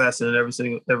move faster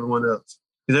than everyone else.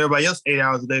 Because everybody else 8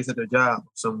 hours a day is at their job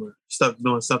somewhere, stuck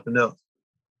doing something else.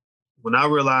 When I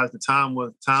realized the time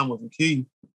was the key,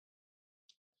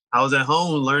 I was at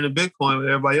home learning Bitcoin when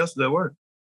everybody else was at work.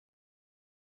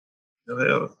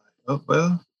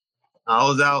 Well, I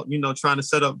was out, trying to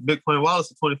set up Bitcoin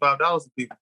wallets for $25 to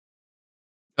people.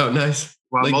 Oh, nice.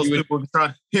 While most people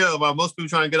trying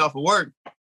to get off of work,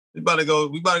 we about to go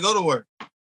to work.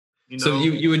 So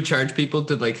you would charge people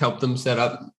to like help them set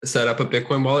up a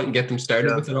Bitcoin wallet and get them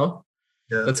started with it all?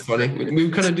 Yeah. That's funny.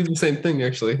 We kind of do the same thing,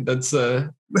 actually. That's I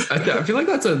feel like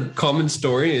that's a common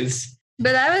story.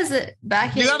 But that was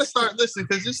back. You got to start listening,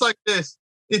 because just like this,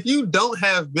 if you don't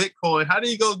have Bitcoin, how do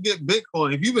you go get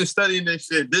Bitcoin? If you've been studying this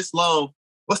shit this long,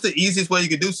 what's the easiest way you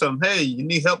could do something? Hey, you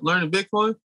need help learning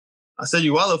Bitcoin? I sell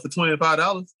you wallet for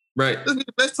 $25. Right. That's the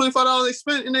best $25 they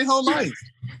spent in their whole life.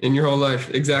 In your whole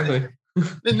life, exactly.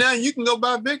 And now you can go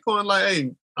buy Bitcoin. Like,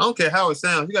 hey, I don't care how it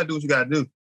sounds. You got to do what you got to do.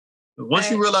 But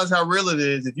once you realize how real it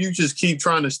is, if you just keep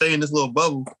trying to stay in this little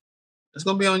bubble, it's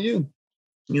going to be on you.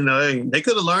 Hey, they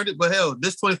could have learned it, but hell,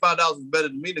 this $25 is better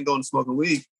than me than going to smoking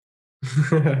weed.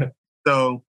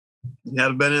 So you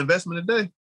had a better investment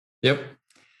today. Yep.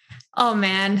 Oh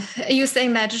man, you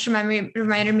saying that just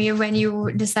reminded me of when you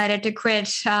decided to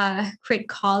quit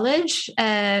college,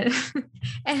 and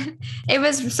it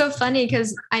was so funny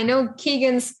because I know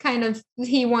Keegan's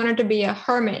he wanted to be a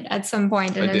hermit at some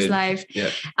point in his life. Yeah.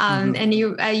 And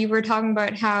you were talking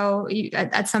about how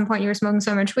at some point you were smoking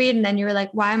so much weed, and then you were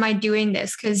like, why am I doing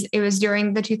this? Because it was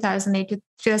during the 2008 to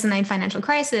 2009 financial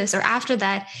crisis or after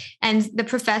that. And the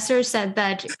professor said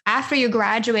that after you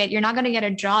graduate, you're not going to get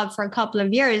a job for a couple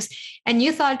of years. And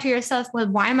you thought to yourself, well,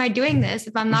 why am I doing this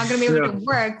if I'm not going to be able to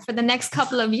work for the next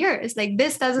couple of years? Like,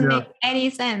 this doesn't make any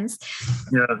sense.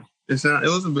 Yeah. It's not, it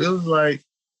was like,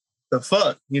 the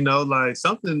fuck, like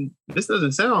something, this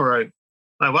doesn't sound right.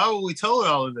 Like, why were we told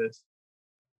all of this?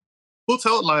 Who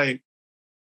told, like,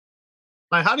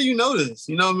 how do you know this?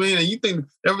 You know what I mean? And you think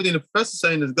everything the professor's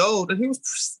saying is gold, and he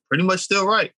was pretty much still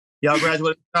right. Y'all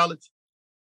graduated college?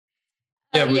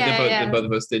 Yeah, the both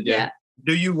of us did, yeah.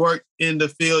 Do you work in the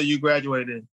field you graduated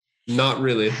in? Not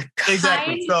really.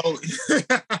 Exactly. So,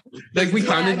 like, we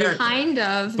kind of do. Kind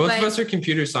of. Both of us are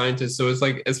computer scientists, so it's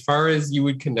like, as far as you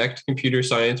would connect computer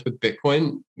science with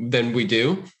Bitcoin, then we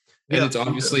do. And it's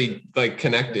obviously like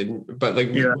connected, but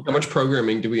like how much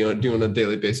programming do we do on a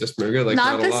daily basis, Murga? Like,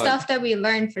 not the stuff that we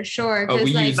learned for sure. Oh,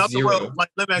 we use zero.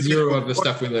 Zero of the before,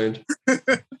 stuff we learned.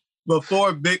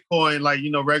 Before Bitcoin, like,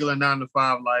 regular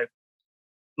 9-to-5 life,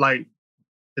 like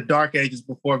the dark ages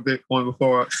before Bitcoin,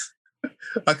 before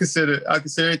I consider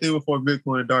anything before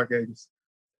Bitcoin the dark ages.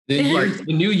 The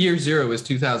new year zero is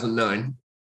 2009.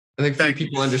 I think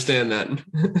people understand that.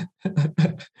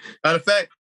 Matter of fact,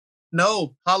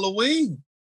 no, Halloween.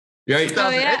 Right? Oh,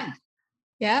 yeah.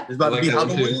 Yeah. It's about to be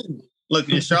Halloween. Look,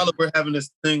 in Charlotte, we're having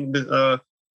this thing.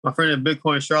 My friend in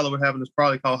Bitcoin in Charlotte, we're having this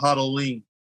party called Halloween.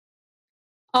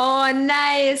 Oh,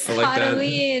 nice. I like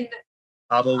Halloween.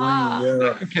 Halloween,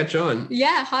 yeah. Catch on.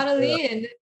 Yeah, Halloween. Yeah.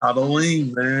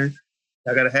 Halloween, man.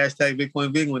 I got a hashtag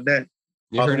Bitcoin vegan with that.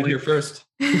 You heard it here first.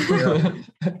 Yeah.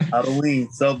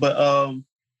 Halloween. So, but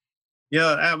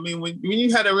yeah, I mean, when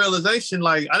you had a realization,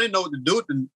 like, I didn't know what to do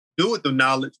with the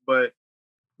knowledge, but I'm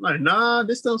like, nah,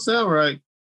 this don't sound right.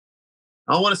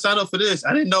 I don't want to sign up for this.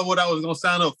 I didn't know what I was gonna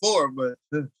sign up for, but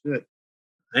shit,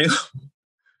 I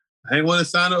ain't want to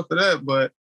sign up for that.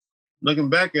 But looking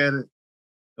back at it,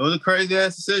 it was a crazy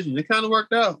ass decision. It kind of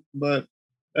worked out, but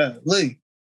Lee.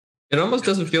 It almost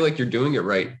doesn't feel like you're doing it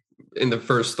right in the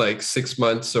first like 6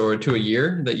 months or to a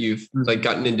year that you've like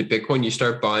gotten into Bitcoin. You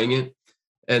start buying it,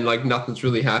 and like nothing's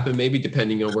really happened. Maybe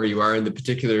depending on where you are in the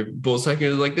particular bull cycle,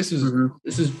 you're like, this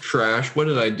is trash. What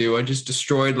did I do? I just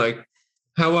destroyed like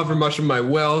however much of my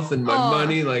wealth and my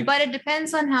money. Like, but it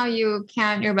depends on how you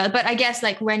count your wealth. But I guess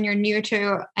like when you're new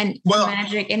to a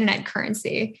magic internet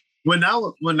currency. When I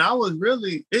was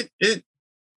really it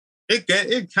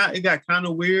got kind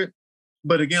of weird.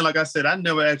 But again, like I said, I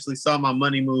never actually saw my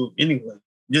money move anyway.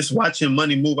 Just watching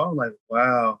money move, I was like,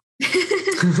 wow.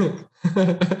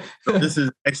 This is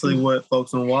actually what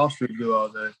folks on Wall Street do all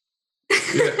day.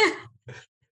 Yeah.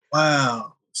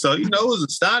 Wow. So, it was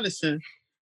astonishing.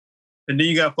 And then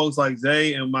you got folks like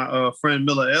Zay and my friend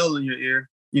Miller L in your ear.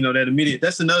 That immediate,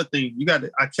 that's another thing.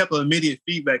 I kept an immediate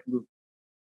feedback loop.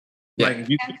 Yeah. Like, if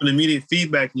you keep an immediate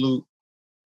feedback loop,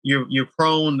 you're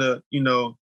prone to,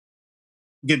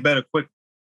 get better quick,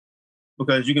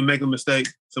 because you can make a mistake.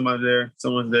 Someone's there.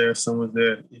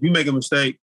 If you make a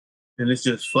mistake and it's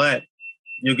just flat,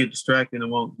 you'll get distracted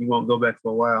and you won't go back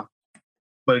for a while.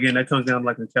 But again, that comes down to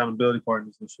like accountability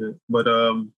partners and shit. But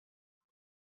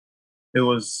it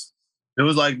was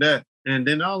like that. And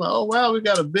then I was like, oh wow, we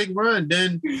got a big run.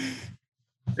 Then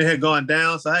it had gone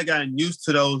down, so I had gotten used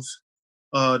to those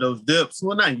dips.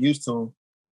 Well, not used to them,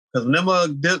 because whenever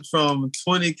dips from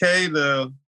 20K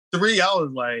to 3, I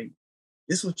was like,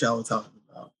 this is what y'all were talking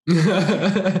about.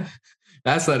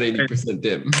 That's that 80%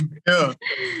 dip. Yeah,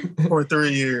 for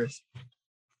 3 years.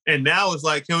 And now it's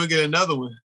like, can we get another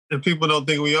one? And people don't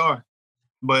think we are.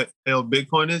 But hell,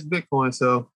 Bitcoin is Bitcoin,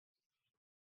 so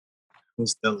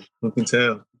who can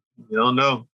tell? You don't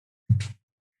know.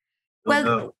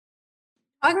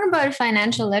 Talking about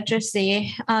financial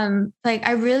literacy, like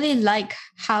I really like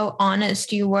how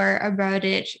honest you were about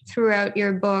it throughout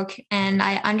your book. And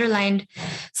I underlined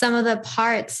some of the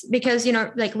parts because,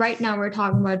 like right now we're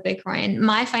talking about Bitcoin.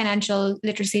 My financial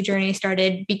literacy journey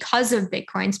started because of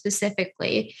Bitcoin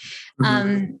specifically.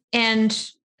 Mm-hmm.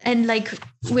 And like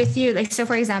with you, like, so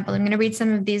for example, I'm going to read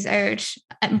some of these out.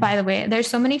 And by the way, there's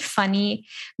so many funny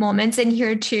moments in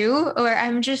here too, where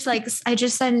I'm just like, I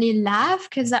just suddenly laugh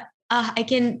because I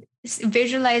can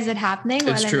visualize it happening.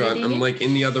 It's true. I'm like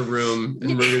in the other room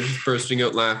and we're just bursting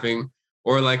out laughing,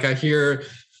 or like I hear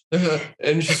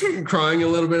and just crying a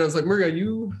little bit. I was like, Murga, are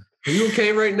you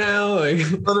okay right now? Like,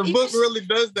 well, the book really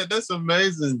does that. That's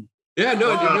amazing. Yeah,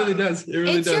 no, it really does. It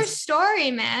really does. It's your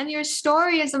story, man. Your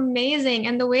story is amazing,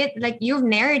 and the way like you've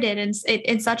narrated it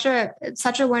in such a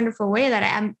wonderful way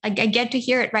that I get to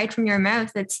hear it right from your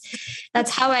mouth. That's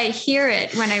how I hear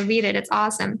it when I read it. It's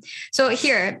awesome. So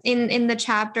here in the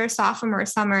chapter Sophomore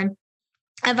Summer,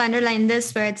 I've underlined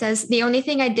this where it says, the only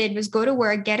thing I did was go to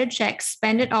work, get a check,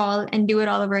 spend it all, and do it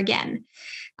all over again.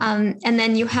 And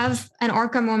then you have an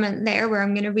Orca moment there where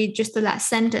I'm going to read just the last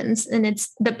sentence. And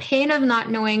it's, the pain of not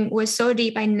knowing was so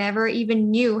deep, I never even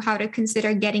knew how to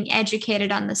consider getting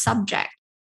educated on the subject,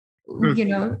 you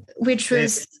know, which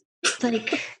was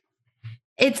like,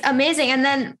 it's amazing. And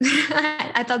then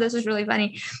I thought this was really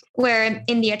funny, where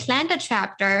in the Atlanta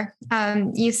chapter,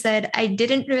 you said, I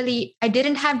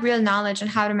didn't have real knowledge on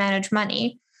how to manage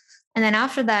money. And then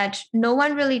after that, no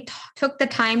one really took the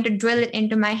time to drill it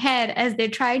into my head as they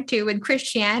tried to with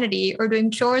Christianity or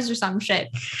doing chores or some shit.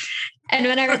 And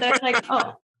when I read that, I was like,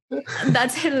 oh,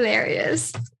 that's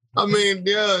hilarious. I mean,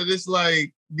 yeah, it's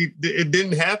like, it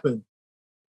didn't happen.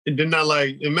 It did not,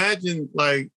 like, imagine,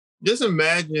 like, just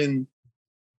imagine,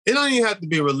 it don't even have to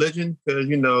be religion because,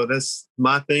 you know, that's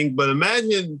my thing. But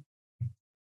imagine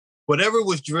whatever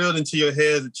was drilled into your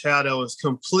head as a child that was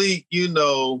complete, you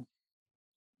know,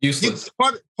 useless.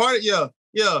 Yeah.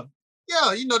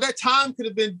 You know, that time could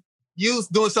have been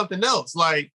used doing something else.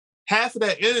 Like half of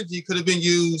that energy could have been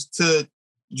used to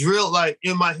drill like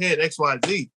in my head X, Y,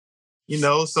 Z. You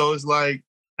know, so it's like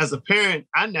as a parent,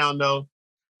 I now know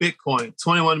Bitcoin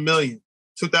 21 million,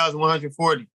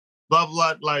 2,140, blah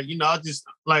blah. Like you know, I just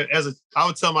like I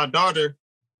would tell my daughter,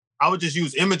 I would just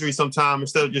use imagery sometime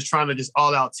instead of just trying to just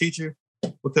all out teach her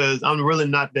because I'm really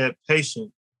not that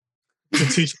patient to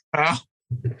teach her how.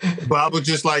 But I would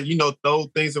just like, you know, throw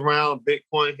things around,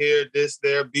 Bitcoin here, this,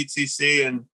 there, BTC.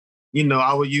 And, you know,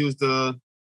 I would use the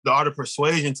art of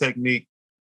persuasion technique,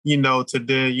 you know, to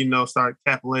then, you know, start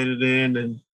capitulating it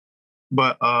in.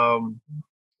 But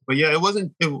yeah, it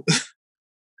wasn't,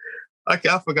 I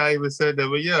forgot I even said that,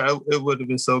 but yeah, it would have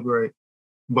been so great.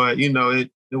 But, you know, it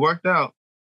worked out.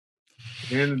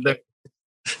 And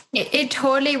it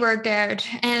totally worked out.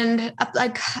 And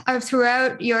like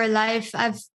throughout your life,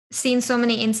 I've seen so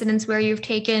many incidents where you've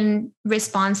taken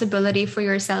responsibility for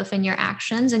yourself and your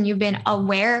actions, and you've been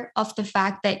aware of the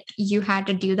fact that you had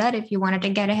to do that if you wanted to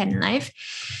get ahead in life,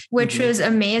 which was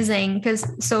amazing. Because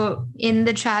so in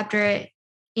the chapter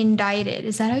Indicted,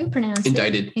 is that how you pronounce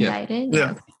Indicted, it? Indicted?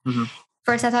 Yeah. Mm-hmm.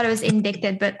 First, I thought it was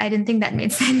Indicted, but I didn't think that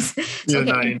made sense. Yeah,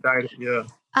 okay. No, Indicted, yeah.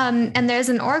 And there's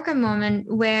an Orca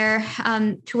moment where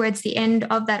towards the end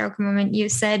of that Orca moment, you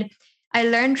said, I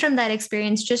learned from that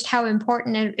experience just how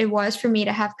important it was for me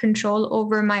to have control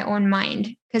over my own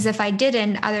mind. Because if I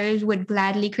didn't, others would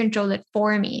gladly control it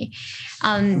for me.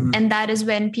 And that is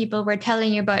when people were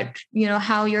telling you about, you know,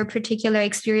 how your particular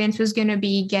experience was going to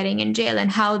be getting in jail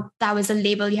and how that was a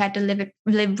label you had to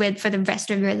live with for the rest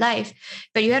of your life.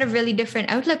 But you had a really different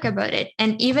outlook about it.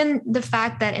 And even the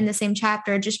fact that in the same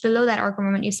chapter, just below that Orca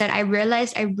moment, you said, I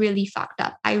realized I really fucked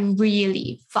up. I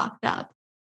really fucked up.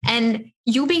 And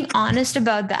you being honest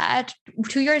about that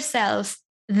to yourself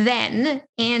then,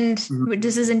 and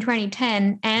this is in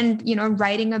 2010, and, you know,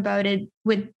 writing about it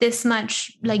with this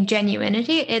much like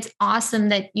genuinity, it's awesome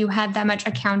that you had that much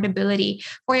accountability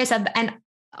for yourself. And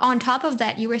on top of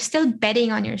that, you were still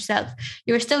betting on yourself.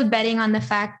 You were still betting on the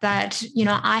fact that, you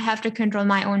know, I have to control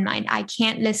my own mind. I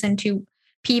can't listen to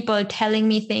people telling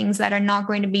me things that are not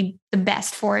going to be the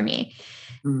best for me.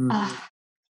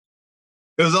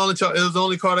 It was the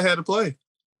only card I had to play.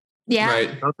 Yeah.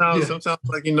 Right. Sometimes,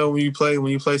 like, you know, when you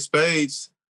play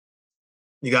spades,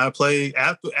 you gotta play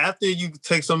after you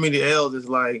take so many L's. It's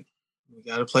like you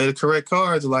gotta play the correct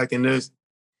cards. Like, and it's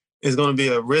gonna be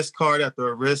a risk card after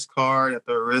a risk card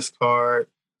after a risk card.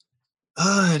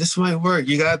 This might work.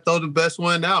 You gotta throw the best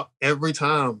one out every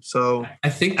time. So I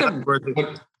think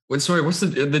what's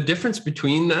the difference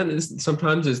between that is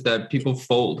sometimes is that people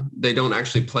fold. They don't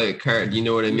actually play a card. You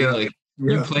know what I mean? Yeah. Like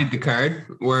you played the card,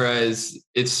 whereas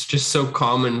it's just so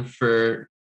common for,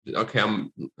 okay,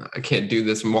 I can't do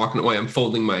this. I'm walking away. I'm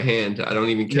folding my hand. I don't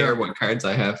even care what cards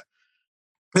I have.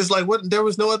 It's like there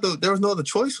was no other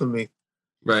choice for me.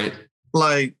 Right.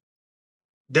 Like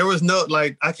there was no,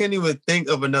 like, I can't even think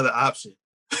of another option.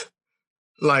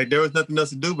 Like there was nothing else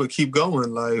to do but keep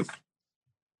going. Like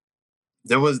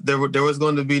there was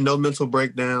going to be no mental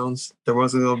breakdowns. There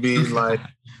wasn't going to be like,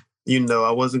 you know, I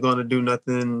wasn't going to do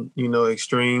nothing, you know,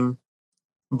 extreme.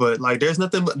 But like, there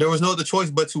was no other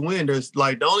choice but to win. There's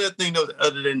like the only other thing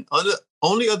that was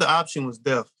only other option was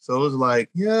death. So it was like,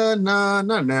 yeah, nah,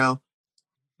 not now.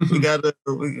 We gotta,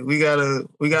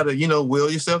 you know,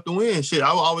 will yourself to win. Shit,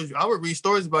 I would read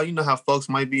stories about, you know, how folks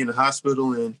might be in the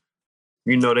hospital and,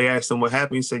 you know, they asked them what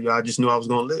happened. He said, "Yo, I just knew I was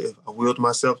gonna live. I willed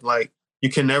myself." Like, you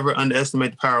can never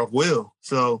underestimate the power of will.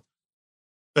 So,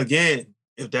 again,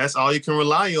 if that's all you can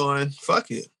rely on,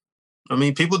 fuck it. I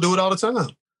mean, people do it all the time.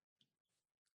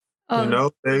 You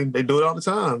know, they do it all the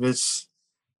time. It's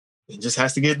it just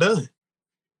has to get done.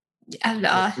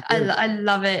 I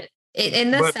love it.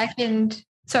 In the second,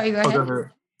 sorry, go ahead.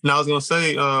 Okay. Now I was gonna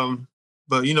say,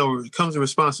 but you know, when it comes to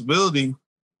responsibility,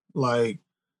 like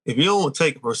if you don't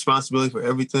take responsibility for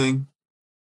everything,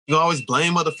 you always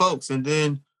blame other folks, and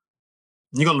then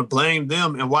you're gonna blame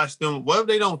them and watch them. What if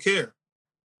they don't care?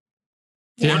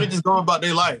 Yeah. Or they're just going about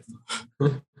their life.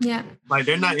 Yeah. Like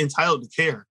they're not entitled to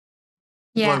care.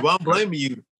 Yeah. Like, well, I'm blaming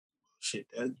you. Shit,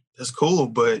 that's cool,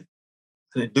 but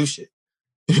I didn't do shit.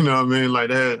 You know what I mean? Like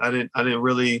that, I didn't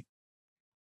really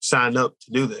sign up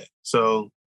to do that. So,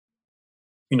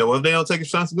 you know, what if they don't take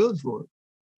responsibility for it?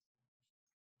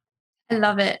 I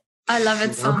love it. I love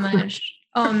it so much.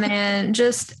 Oh man,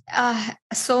 just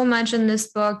so much in this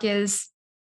book is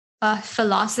a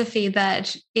philosophy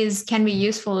that can be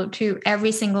useful to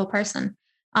every single person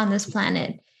on this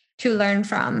planet to learn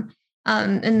from.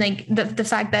 And like the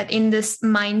fact that in this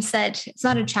mindset, it's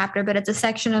not a chapter, but it's a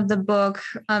section of the book.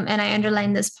 And I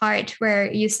underlined this part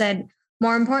where you said,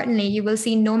 more importantly, you will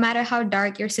see no matter how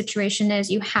dark your situation is,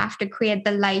 you have to create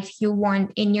the life you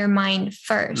want in your mind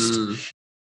first.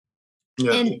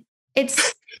 Yeah. And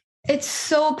it's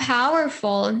so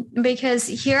powerful because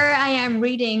here I am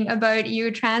reading about you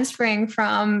transferring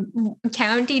from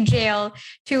county jail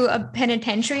to a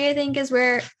penitentiary, I think is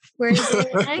where is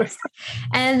it next?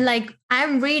 And like,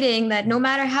 I'm reading that no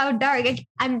matter how dark,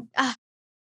 I'm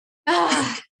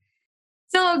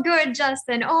so good,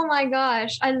 Justin. Oh my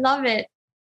gosh. I love it.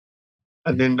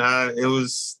 And then it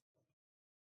was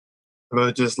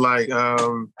just like,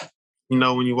 you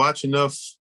know, when you watch enough,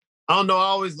 I don't know, I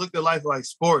always looked at life like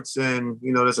sports and,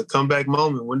 you know, there's a comeback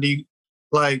moment. When do you,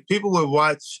 like, people would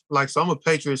watch, like, so I'm a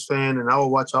Patriots fan and I would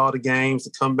watch all the games,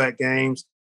 the comeback games.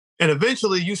 And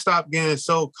eventually you stop getting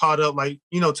so caught up. Like,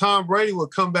 you know, Tom Brady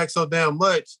would come back so damn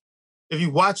much. If you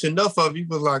watch enough of it, you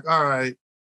was like, all right,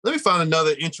 let me find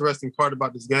another interesting part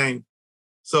about this game.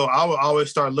 So I would always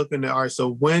start looking at, all right, so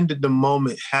when did the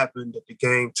moment happen that the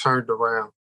game turned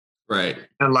around? Right.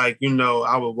 And like, you know,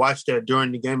 I would watch that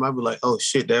during the game. I'd be like, oh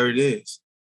shit, there it is.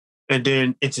 And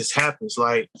then it just happens.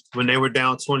 Like when they were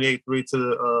down 28-3 to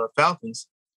the Falcons,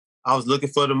 I was looking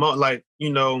for the moment. Like,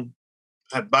 you know,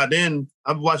 by then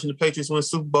I've been watching the Patriots win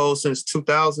Super Bowl since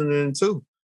 2002.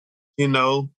 You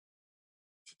know,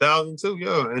 2002,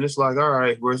 yeah. And it's like, all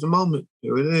right, where's the moment?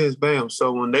 Here it is, bam.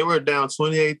 So when they were down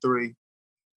 28-3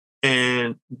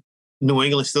 and New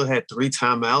England still had 3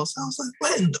 timeouts, I was like,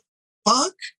 what in the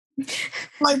fuck?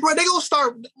 Like, bro, they're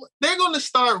going to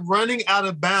start running out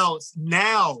of bounds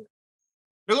now.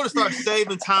 They're going to start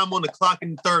saving time on the clock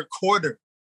in the third quarter.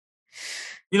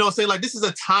 You know what I'm saying? Like, this is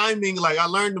a timing. Like, I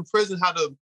learned in prison how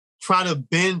to try to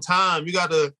bend time. You got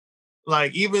to,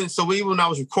 like, even when I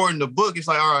was recording the book, it's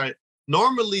like, all right,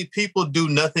 normally people do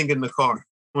nothing in the car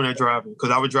when they're driving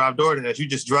because I would drive DoorDash. You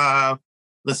just drive,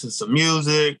 listen to some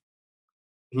music,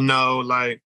 you know,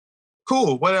 like,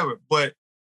 cool, whatever. But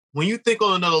when you think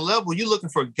on another level, you're looking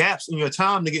for gaps in your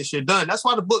time to get shit done. That's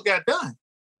why the book got done.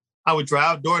 I would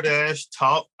drive DoorDash,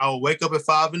 talk. I would wake up at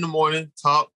 5 a.m,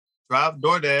 talk, drive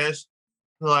DoorDash.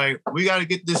 Like, we got to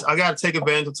get this. I got to take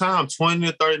advantage of time. 20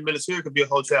 to 30 minutes here could be a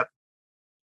whole chapter.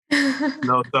 You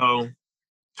know, so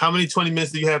how many 20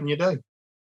 minutes do you have in your day?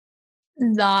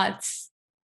 Lots.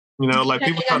 You know, like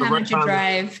people try to run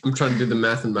time. I'm trying to do the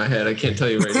math in my head. I can't tell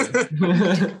you right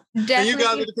now. And you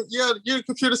guys, you're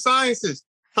computer scientists.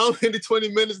 How many 20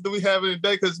 minutes do we have in a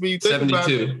day? Because when you think 72. About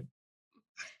it,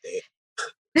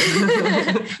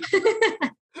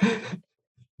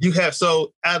 you have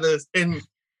and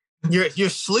your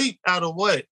sleep out of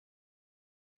what?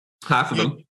 Half of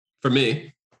them for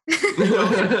me.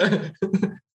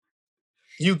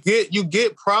 You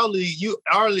get probably you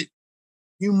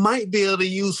might be able to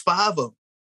use 5 of them.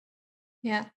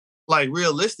 Yeah. Like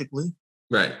realistically.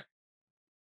 Right.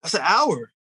 That's an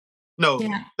hour. No,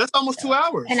 yeah. That's almost 2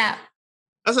 hours. An hour.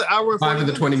 That's an hour and 5 of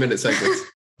the 20-minute segments.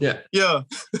 Yeah. Yeah.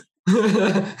 Isn't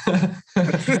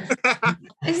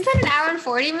that an hour and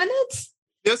 40 minutes?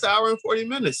 Yes, an hour and 40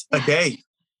 minutes a day.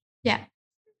 Yeah.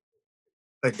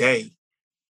 A day.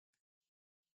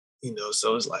 You know,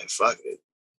 so it's like, fuck it.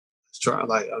 Let's try.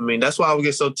 Like, I mean, that's why I would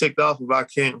get so ticked off if I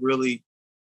can't really,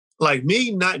 like,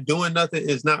 me not doing nothing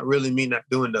is not really me not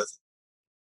doing nothing.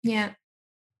 Yeah.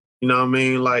 You know what I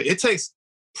mean? Like, it takes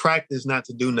practice not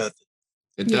to do nothing.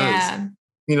 It does. Yeah.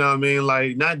 You know what I mean?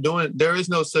 Like, there is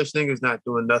no such thing as not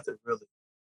doing nothing, really.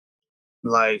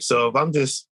 Like, so if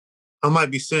I might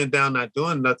be sitting down not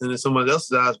doing nothing in someone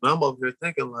else's eyes, but I'm over here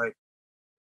thinking like,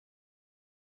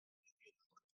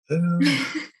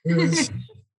 you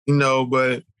know,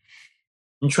 but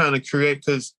I'm trying to create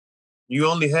because you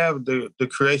only have the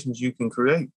creations you can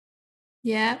create.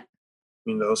 Yeah.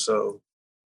 you know. So,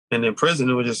 and in prison,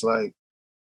 it was just like,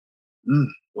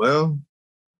 well,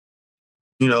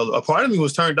 you know, a part of me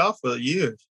was turned off for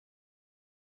years.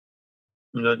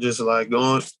 You know, just like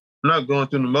not going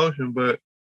through the motion, but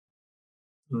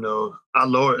you know, I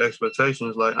lowered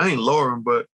expectations. Like I ain't lowering,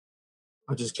 but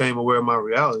I just came aware of my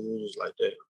reality. It was just like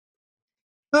that.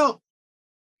 Well,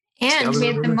 and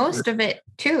made the most of it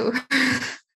too.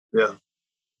 Yeah,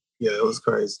 it was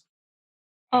crazy.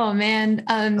 Oh man,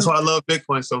 that's why I love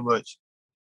Bitcoin so much.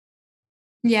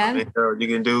 Yeah, I mean, you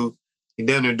can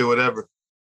damn near do whatever,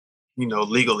 you know,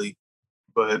 legally,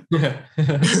 but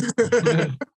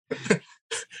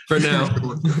for now.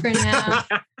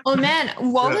 Oh man,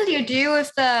 what will you do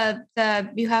if the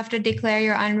you have to declare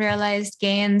your unrealized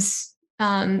gains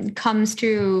comes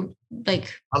to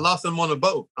like? I lost them on a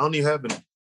boat. I don't even have it.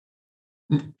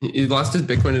 He lost his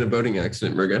Bitcoin in a boating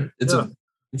accident, Murga.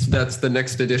 That's the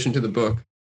next addition to the book.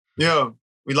 Yeah,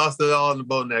 we lost it all in the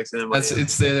boating accident.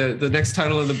 It's the next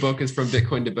title of the book is From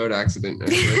Bitcoin to Boat Accident.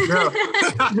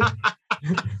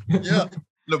 Yeah,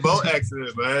 the boat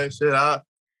accident, man. Shit, I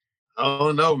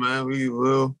don't know, man.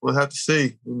 We'll have to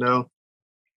see, you know,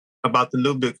 about the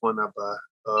new Bitcoin I buy.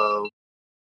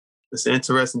 It's an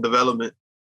interesting development.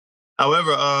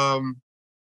 However,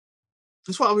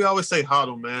 that's why we always say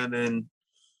HODL, man, and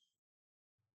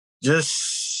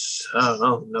just I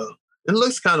don't know. It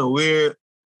looks kind of weird.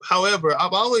 However,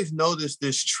 I've always noticed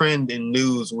this trend in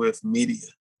news with media.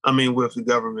 I mean, with the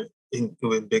government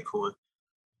with Bitcoin.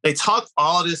 They talk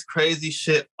all this crazy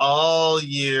shit all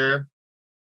year.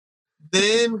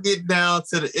 Then get down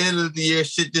to the end of the year,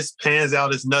 shit just pans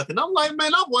out as nothing. I'm like,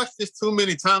 man, I've watched this too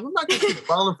many times. I'm not gonna keep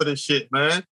falling for this shit,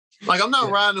 man. Like, I'm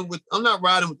not riding with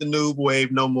the noob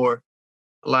wave no more.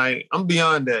 Like, I'm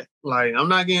beyond that. Like, I'm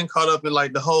not getting caught up in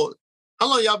like the whole. How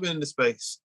long y'all been in the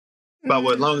space? About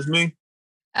what? Long as me?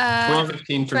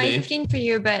 2015 for 2015 for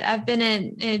you, but I've been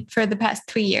in it for the past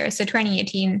 3 years, so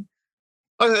 2018.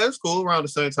 Okay, that's cool. Around the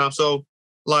same time. So,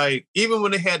 like, even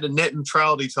when they had the net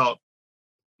neutrality talk,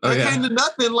 it came to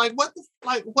nothing. Like, what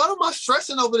am I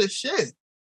stressing over this shit?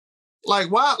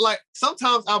 Like, why? Like,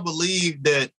 sometimes I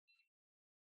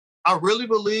really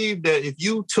believe that if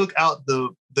you took out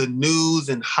the news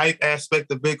and hype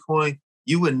aspect of Bitcoin,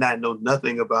 you would not know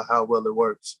nothing about how well it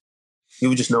works. You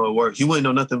would just know it works. You wouldn't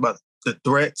know nothing about the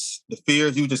threats, the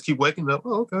fears. You would just keep waking up.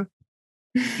 Oh, okay.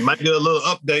 You might get a little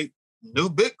update. New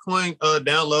Bitcoin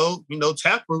download, you know,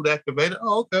 Taproot activated.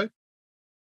 Oh, okay.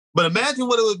 But imagine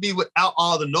what it would be without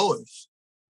all the noise.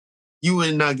 You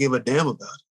would not give a damn about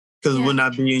it because it would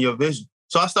not be in your vision.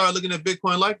 So I started looking at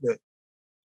Bitcoin like that.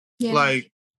 Yeah.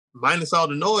 Like, minus all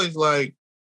the noise, like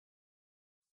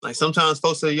sometimes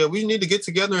folks say, yeah, we need to get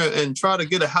together and try to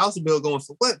get a house bill going.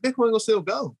 For what? Bitcoin gonna still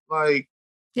go. Like,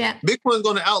 Bitcoin's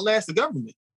gonna outlast the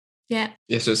government. Yeah.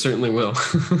 Yes, it certainly will.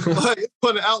 Like, it's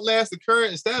gonna outlast the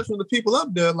current establishment of the people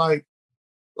up there. Like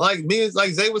me,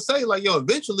 like Zay would say, like, yo,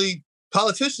 eventually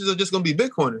politicians are just gonna be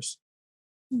Bitcoiners.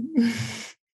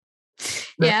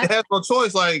 They have no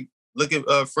choice. Like, look at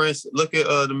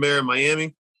the mayor of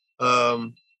Miami,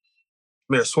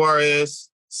 Mayor Suarez,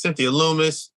 Cynthia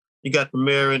Loomis. You got the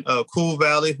mayor in Cool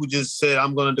Valley who just said,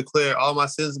 I'm going to declare all my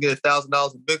citizens get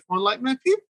 $1,000 in Bitcoin. Like, man,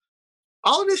 people,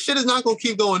 all of this shit is not going to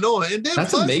keep going on. And then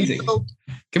that's amazing. You know,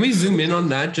 can we zoom in on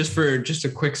that just for a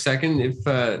quick second?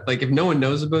 If no one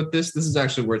knows about this is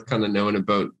actually worth kind of knowing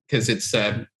about, because it's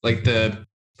like the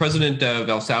president of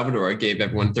El Salvador gave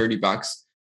everyone $30,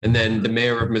 and then the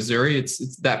mayor of Missouri,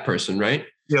 it's that person, right?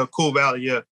 Yeah, Cool Valley,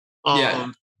 yeah.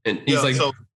 And he's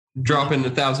dropping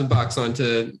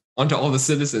 $1,000 onto all the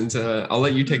citizens. I'll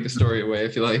let you take the story away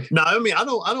if you like. No, I mean, I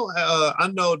know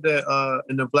that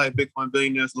in the Black Bitcoin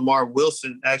Billionaires, Lamar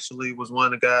Wilson actually was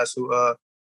one of the guys who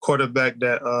quarterbacked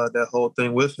that whole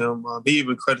thing with him. He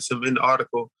even credits him in the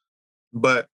article.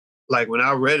 But like when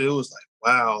I read it, it was like,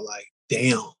 wow, like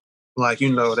damn, like,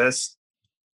 you know, that's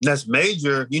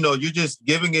major. You know, you're just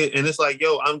giving it, and it's like,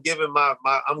 yo, I'm giving my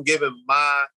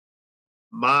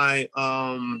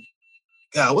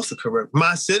God, what's the correct?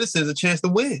 My citizens a chance to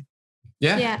win.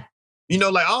 Yeah. You know,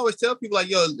 like I always tell people, like,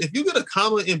 yo, if you get a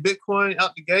comma in Bitcoin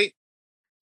out the gate,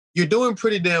 you're doing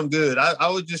pretty damn good. I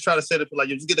would just try to say to people, like,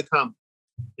 you just get a comma.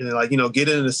 You know, like, you know, get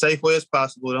it in a safe way as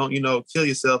possible. Don't, you know, kill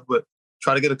yourself, but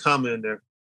try to get a comma in there.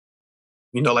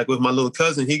 You know, like with my little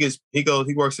cousin, he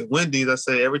works at Wendy's. I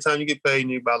say, every time you get paid, you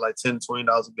need about like $10 to $20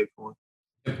 of Bitcoin.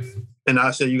 And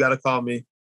I said, you got to call me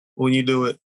when you do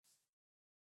it.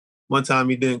 One time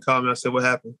he didn't call me. I said, what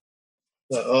happened?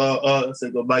 I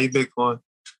said, go buy your Bitcoin.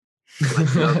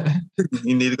 Like, no,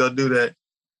 you need to go do that.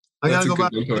 I got to go buy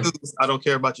shoes. I don't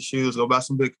care about your shoes. Go buy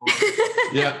some Bitcoin.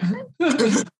 Yeah.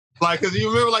 Like, because you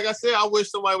remember, like I said, I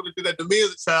wish somebody would have did that to me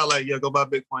as a child. Like, yeah, go buy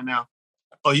Bitcoin now.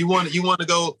 Oh, you want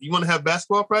to have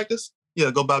basketball practice?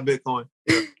 Yeah, go buy Bitcoin.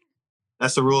 Yeah.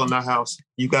 That's the rule in our house.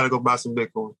 You got to go buy some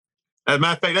Bitcoin. As a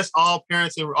matter of fact, that's all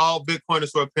parents and all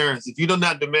Bitcoiners who are parents. If you do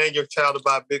not demand your child to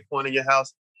buy Bitcoin in your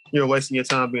house, you're wasting your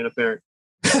time being a parent.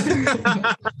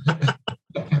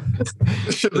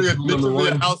 This should be a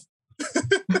house.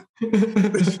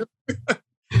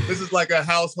 This is like a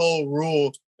household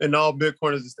rule in all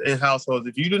Bitcoiners in households.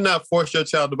 If you do not force your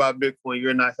child to buy Bitcoin,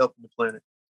 you're not helping the planet.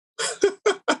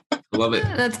 Love it.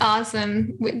 That's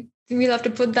awesome. We'll have to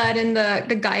put that in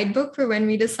the guidebook for when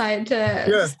we decide to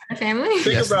start a family.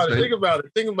 Think about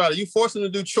it. You force them to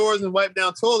do chores and wipe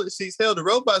down toilet seats. Hell, the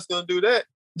robot's going to do that.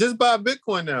 Just buy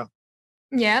Bitcoin now.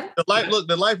 Yeah.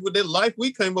 The life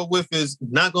we came up with is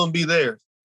not going to be theirs.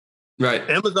 Right.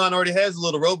 Amazon already has a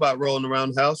little robot rolling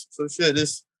around the house. So shit,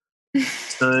 just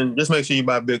make sure you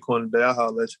buy Bitcoin today. I'll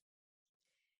holler at you.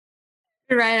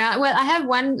 Right. Well, I have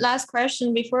one last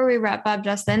question before we wrap up,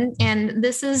 Justin. And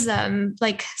this is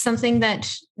like something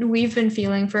that we've been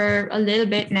feeling for a little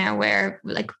bit now, where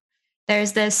like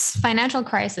there's this financial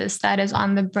crisis that is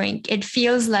on the brink. It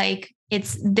feels like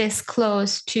it's this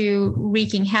close to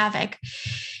wreaking havoc.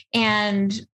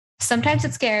 And sometimes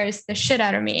it scares the shit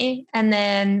out of me. And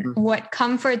then what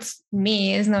comforts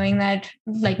me is knowing that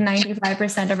like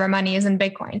 95% of our money is in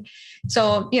Bitcoin.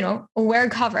 So, we're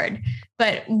covered.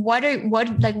 But what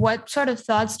sort of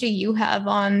thoughts do you have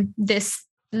on this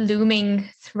looming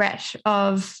threat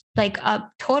of like a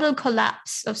total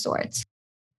collapse of sorts?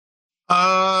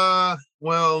 Well,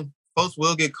 folks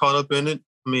will get caught up in it.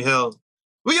 I mean, hell,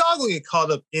 we all gonna get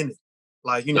caught up in it.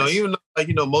 Like, even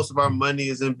though, most of our money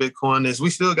is in Bitcoin,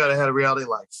 we still got to have a reality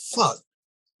like, fuck,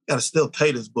 got to still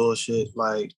pay this bullshit.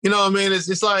 Like, you know what I mean?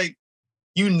 It's like,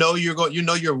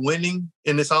 you're winning.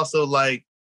 And it's also like,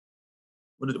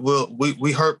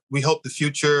 we hope the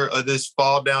future of this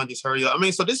fall down just hurry up. I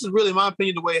mean, so this is really my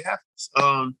opinion, the way it happens.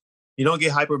 You don't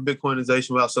get hyper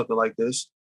Bitcoinization without something like this.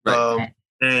 Right.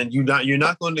 And you're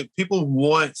not going to, this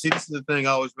is the thing I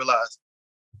always realize.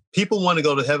 People want to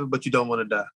go to heaven, but you don't want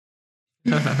to die.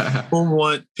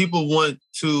 People want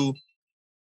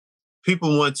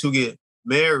to get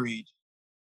married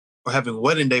or having a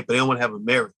wedding day, but they don't want to have a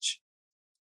marriage.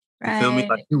 You feel me?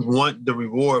 Like, you want the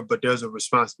reward, but there's a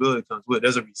responsibility that comes with it.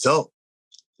 There's a result.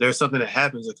 There's something that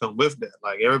happens that comes with that.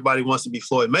 Like, everybody wants to be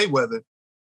Floyd Mayweather,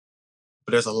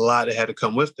 but there's a lot that had to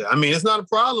come with that. I mean, it's not a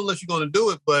problem unless you're going to do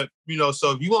it, but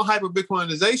so if you want hyper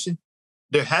Bitcoinization,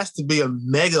 there has to be a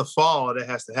mega fall that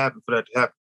has to happen for that to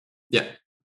happen. Yeah.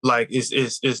 Like,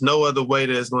 it's no other way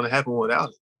that it's going to happen without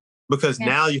it. Because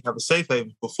now you have a safe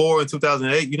haven. Before, in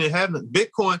 2008, you didn't have nothing.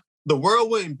 Bitcoin, the world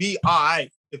wouldn't be all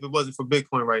right if it wasn't for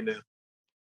Bitcoin right now.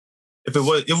 If it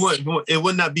would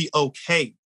not be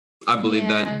okay. I believe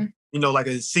that. Like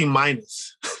a C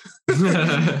minus.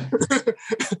 It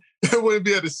wouldn't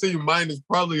be at a C minus,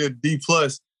 probably a D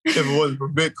plus if it wasn't for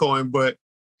Bitcoin. But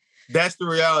that's the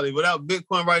reality. Without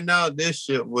Bitcoin right now, this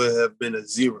shit would have been a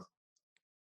zero.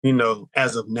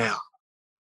 As of now,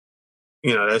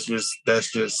 that's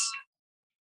just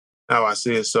how I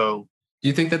see it. So, do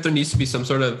you think that there needs to be some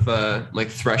sort of like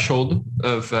threshold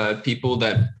of people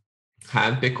that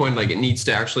have Bitcoin? Like, it needs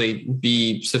to actually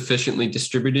be sufficiently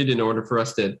distributed in order for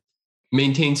us to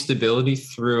maintain stability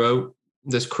throughout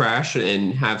this crash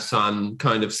and have some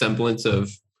kind of semblance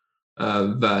of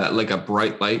like a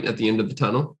bright light at the end of the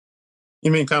tunnel? You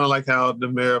mean kind of like how the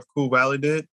mayor of Cool Valley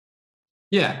did?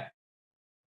 Yeah.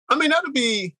 I mean, that'd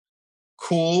be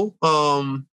cool.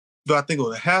 Do I think it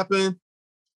would happen?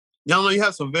 Y'all know you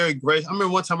have some very great. I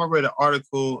remember one time I read an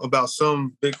article about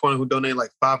some Bitcoiner who donated like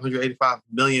 $585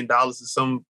 million to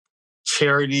some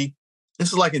charity.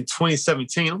 This was like in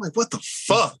 2017. I'm like, what the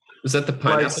fuck? Was that the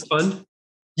Pineapple Fund?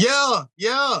 Yeah.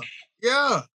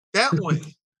 That one.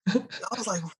 I was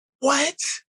like, what?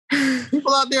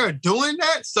 People out there are doing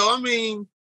that? So, I mean,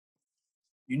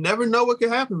 you never know what can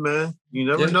happen, man. You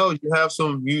never know. You have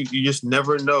you just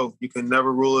never know. You can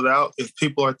never rule it out. If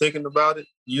people are thinking about it,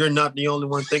 you're not the only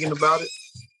one thinking about it.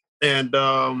 And,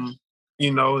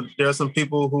 there are some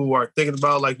people who are thinking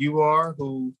about it like you are,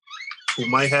 who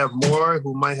might have more,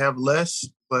 who might have less.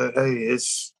 But, hey,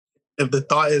 if the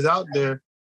thought is out there,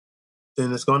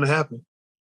 then it's going to happen.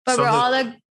 But we're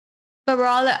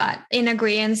all in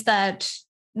agreement that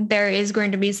there is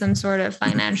going to be some sort of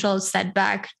financial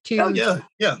setback to. Oh, yeah.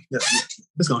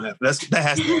 It's gonna happen. That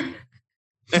has to happen.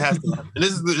 It has to happen. And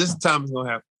this is the time it's gonna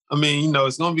happen. I mean,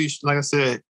 it's gonna be, like I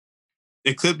said,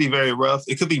 it could be very rough.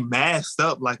 It could be masked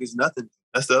up like it's nothing.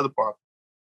 That's the other part.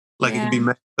 Like, it could be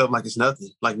masked up like it's nothing.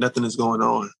 Like nothing is going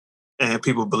on, and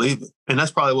people believe it. And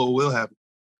that's probably what will happen.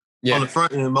 on the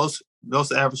front end, most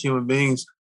average human beings,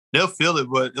 they'll feel it,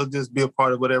 but it'll just be a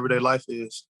part of whatever their life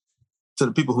is. To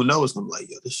the people who know, it's gonna be like,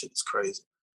 yo, this shit is crazy.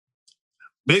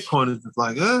 Bitcoin is just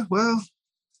like, well,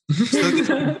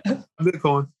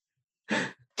 Bitcoin.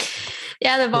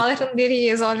 Yeah, the volatility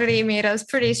has already made us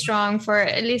pretty strong for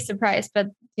at least the price, but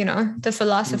the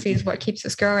philosophy is what keeps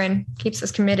us growing, keeps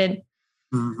us committed.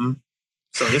 Mm-hmm.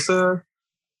 So it's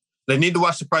they need to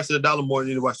watch the price of the dollar more. They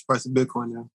need to watch the price of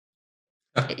Bitcoin now.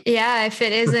 Yeah, if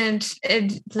it isn't,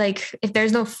 if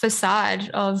there's no facade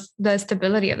of the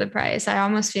stability of the price, I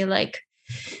almost feel like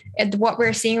what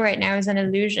we're seeing right now is an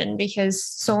illusion, because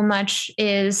so much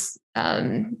is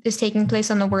taking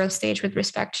place on the world stage with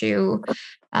respect to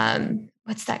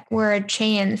what's that word?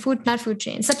 Supply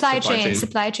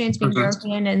chains being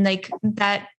broken, and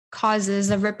that causes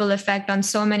a ripple effect on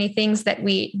so many things that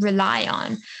we rely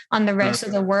on the rest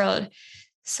of the world.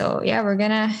 So yeah,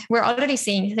 we're already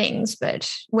seeing things, but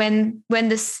when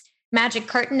this magic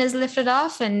curtain is lifted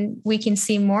off and we can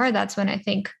see more, that's when I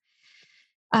think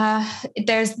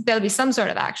there'll be some sort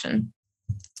of action.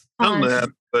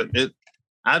 But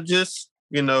I just,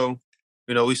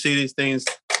 we see these things.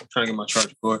 I'm trying to get my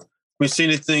charger cord. We've seen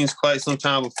these things quite some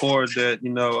time before that,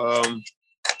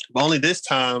 but only this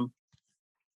time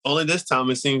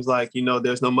it seems like,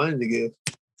 there's no money to give.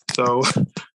 So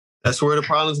that's where the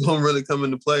problem's going to really come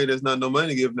into play. There's no money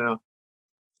to give now.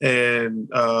 And,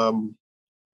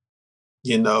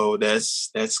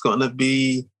 that's going to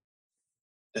be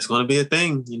a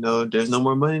thing. There's no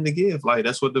more money to give. Like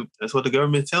that's what the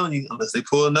government's telling you, unless they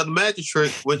pull another magic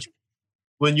trick, which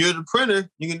when you're the printer,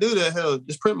 you can do that. Hell,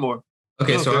 just print more.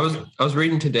 Okay, so I was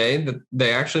reading today that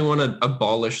they actually want to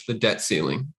abolish the debt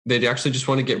ceiling. They actually just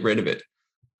want to get rid of it.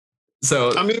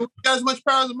 So I mean, we got as much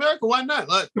power as America. Why not?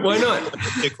 Why not?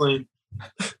 Get clean.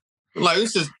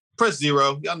 Let's just press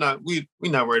zero. Y'all we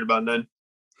not worried about nothing.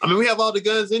 I mean, we have all the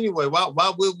guns anyway.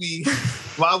 Why would we?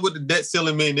 Why would the debt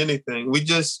ceiling mean anything? We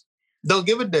just don't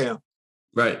give a damn.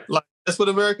 Right. That's what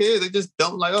America is. They just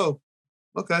don't oh,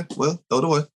 okay, well, throw it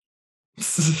away.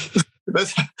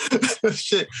 That's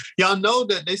shit. Y'all know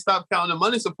that they stopped counting the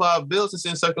money supply of bills that's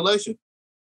in circulation.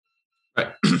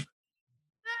 Right.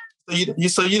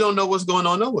 So you don't know what's going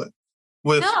on nowhere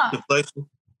with inflation.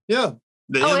 Yeah.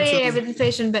 With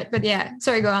inflation, but yeah.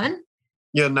 Sorry, go on.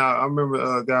 Yeah, I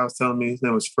remember a guy was telling me, his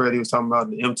name was Fred, he was talking about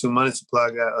the M2 money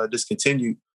supply got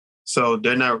discontinued. So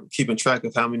they're not keeping track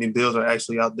of how many bills are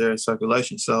actually out there in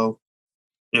circulation. So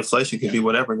inflation could be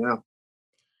whatever now.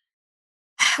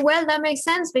 Well, that makes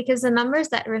sense, because the numbers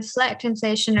that reflect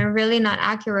inflation are really not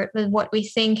accurate with what we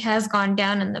think has gone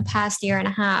down in the past year and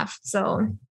a half. So,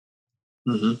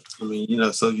 I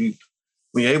mean, so when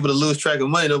you're able to lose track of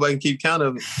money, nobody can keep count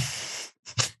of it.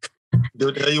 Do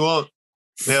what the hell you want.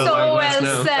 So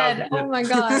well said. Oh my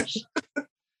gosh.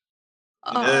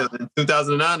 Yeah, in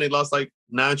 2009, they lost like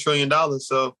 $9 trillion.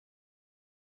 So,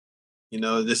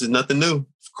 this is nothing new.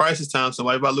 It's crisis time.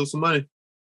 Somebody about to lose some money.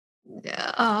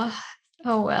 Yeah.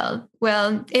 Oh, well.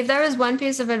 Well, if there was one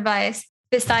piece of advice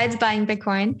besides buying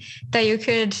Bitcoin that you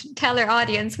could tell our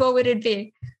audience, what would it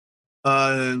be?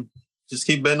 Just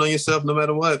keep betting on yourself no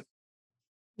matter what.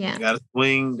 Yeah. You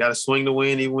gotta swing to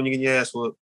win even when you get your ass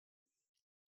whooped.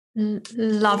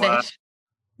 Love it.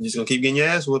 You're just gonna keep getting your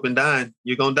ass whooped and dying.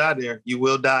 You're gonna die there. You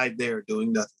will die there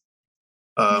doing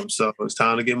nothing. So it's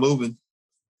time to get moving.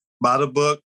 Buy the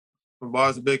book from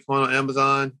Bars of Bitcoin on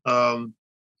Amazon.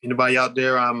 Anybody out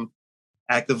there, I'm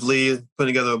actively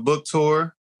putting together a book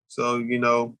tour. So,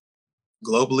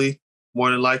 globally, more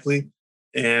than likely.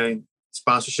 And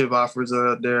sponsorship offers are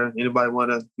out there. Anybody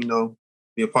want to,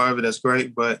 be a part of it, that's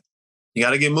great. But you got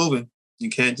to get moving. You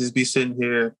can't just be sitting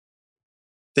here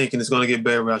thinking it's going to get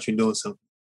better without you doing something.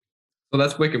 Well,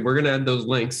 that's wicked. We're going to add those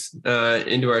links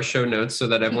into our show notes so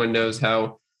that everyone knows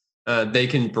how they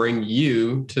can bring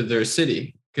you to their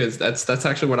city. Because that's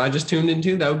actually what I just tuned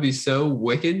into. That would be so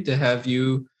wicked to have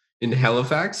you in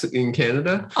Halifax in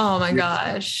Canada. Oh my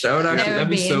gosh. That'd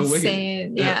be so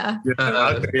insane. Wicked.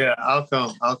 Yeah. I'll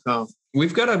come.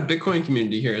 We've got a Bitcoin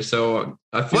community here. So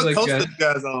I feel what coast are you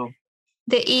guys on?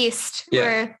 The East.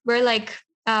 Yeah. We're like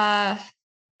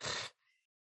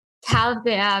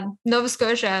Nova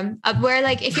Scotia. Where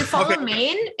if you follow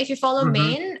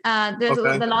Maine,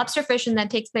 the lobster fishing that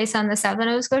takes place on the south of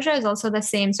Nova Scotia is also the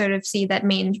same sort of sea that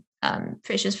Maine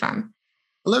fishes from.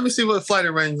 Let me see what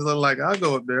flight range look like. I'll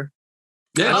go up there.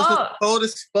 Yeah. It's cold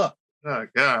as fuck. Oh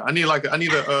God. I need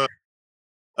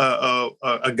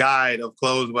a guide of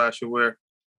clothes what I should wear.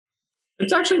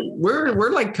 It's actually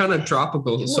we're like kind of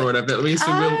tropical, sort of. At least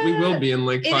we will be in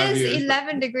like 5 years. It is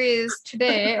 11 degrees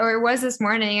today, or it was this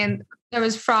morning, and There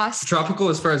was frost. Tropical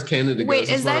as far as Canada goes. Wait,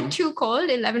 is that too cold?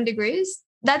 11 degrees?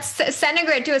 That's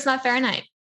centigrade too. It's not Fahrenheit.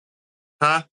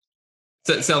 Huh?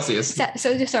 Celsius.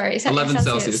 Sorry. 11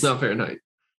 Celsius, not Fahrenheit.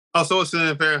 Oh, so it's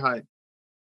in Fahrenheit.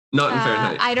 Not in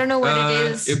Fahrenheit. I don't know what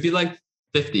it is. It'd be like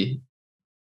 50.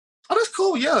 Oh, that's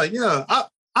cool. Yeah.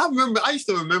 I remember. I used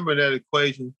to remember that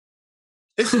equation.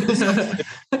 It's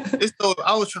so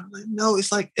I was trying to like, no,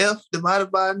 it's like F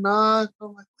divided by 9. I'm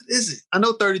like, what is it? I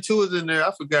know 32 is in there.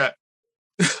 I forgot.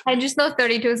 I just know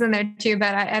 32 is in there too,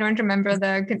 but I don't remember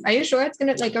the. Are you sure it's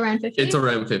gonna like around 50? It's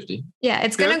around 50. Yeah,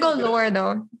 it's gonna go lower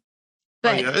though.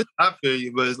 But I feel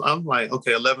you, but I'm like,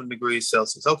 okay, 11 degrees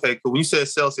Celsius. Okay, cool. When you said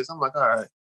Celsius, I'm like, all right,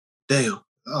 damn.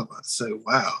 I was about to say,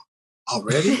 wow,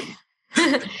 already?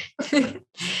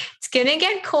 It's gonna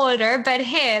get colder, but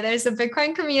hey, there's a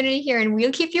Bitcoin community here, and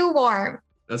we'll keep you warm.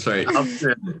 That's right.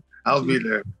 I'll be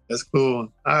there. That's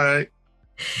cool. All right,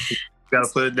 gotta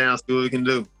put it down. See what we can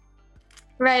do.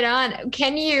 Right on.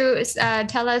 Can you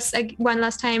tell us one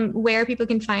last time where people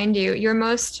can find you? You're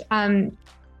most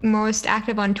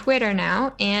active on Twitter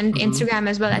now and Instagram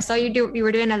as well. I saw you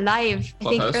were doing a live, I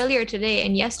think earlier today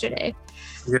and yesterday.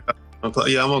 Yeah,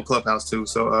 I'm on Clubhouse too.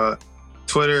 So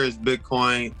Twitter is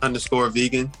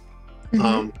Bitcoin_vegan.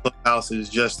 Clubhouse is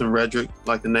Justin Redrick,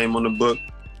 like the name on the book.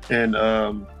 And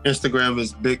Instagram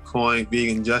is Bitcoin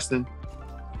Vegan Justin.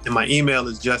 And my email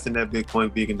is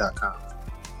justin@bitcoinvegan.com.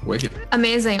 Wicked.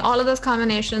 Amazing. All of those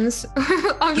combinations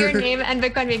of your name and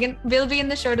Bitcoin Vegan will be in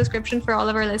the show description for all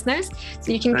of our listeners.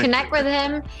 So you can connect with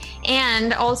him,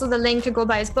 and also the link to go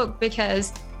buy his book,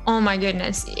 because, oh my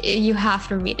goodness, you have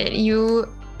to read it. You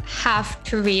have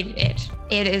to read it.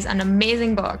 It is an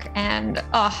amazing book, and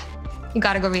you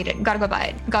gotta go read it. Gotta go buy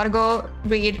it. Gotta go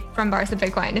read From Bars to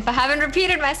Bitcoin. If I haven't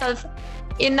repeated myself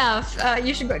enough,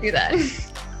 you should go do that.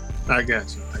 I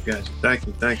got you. Thank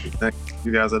you.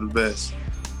 You guys are the best.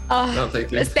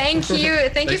 Thank you. Thank you.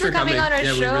 Thank you for coming on our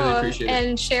show really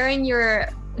and sharing your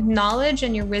knowledge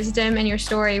and your wisdom and your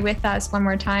story with us one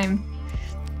more time.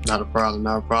 Not a problem.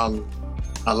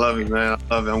 I love it, man.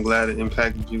 I love it. I'm glad it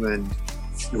impacted you, and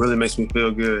it really makes me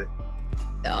feel good.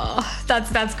 Oh,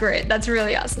 that's great. That's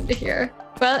really awesome to hear.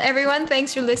 Well, everyone,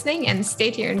 thanks for listening, and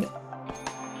stay tuned.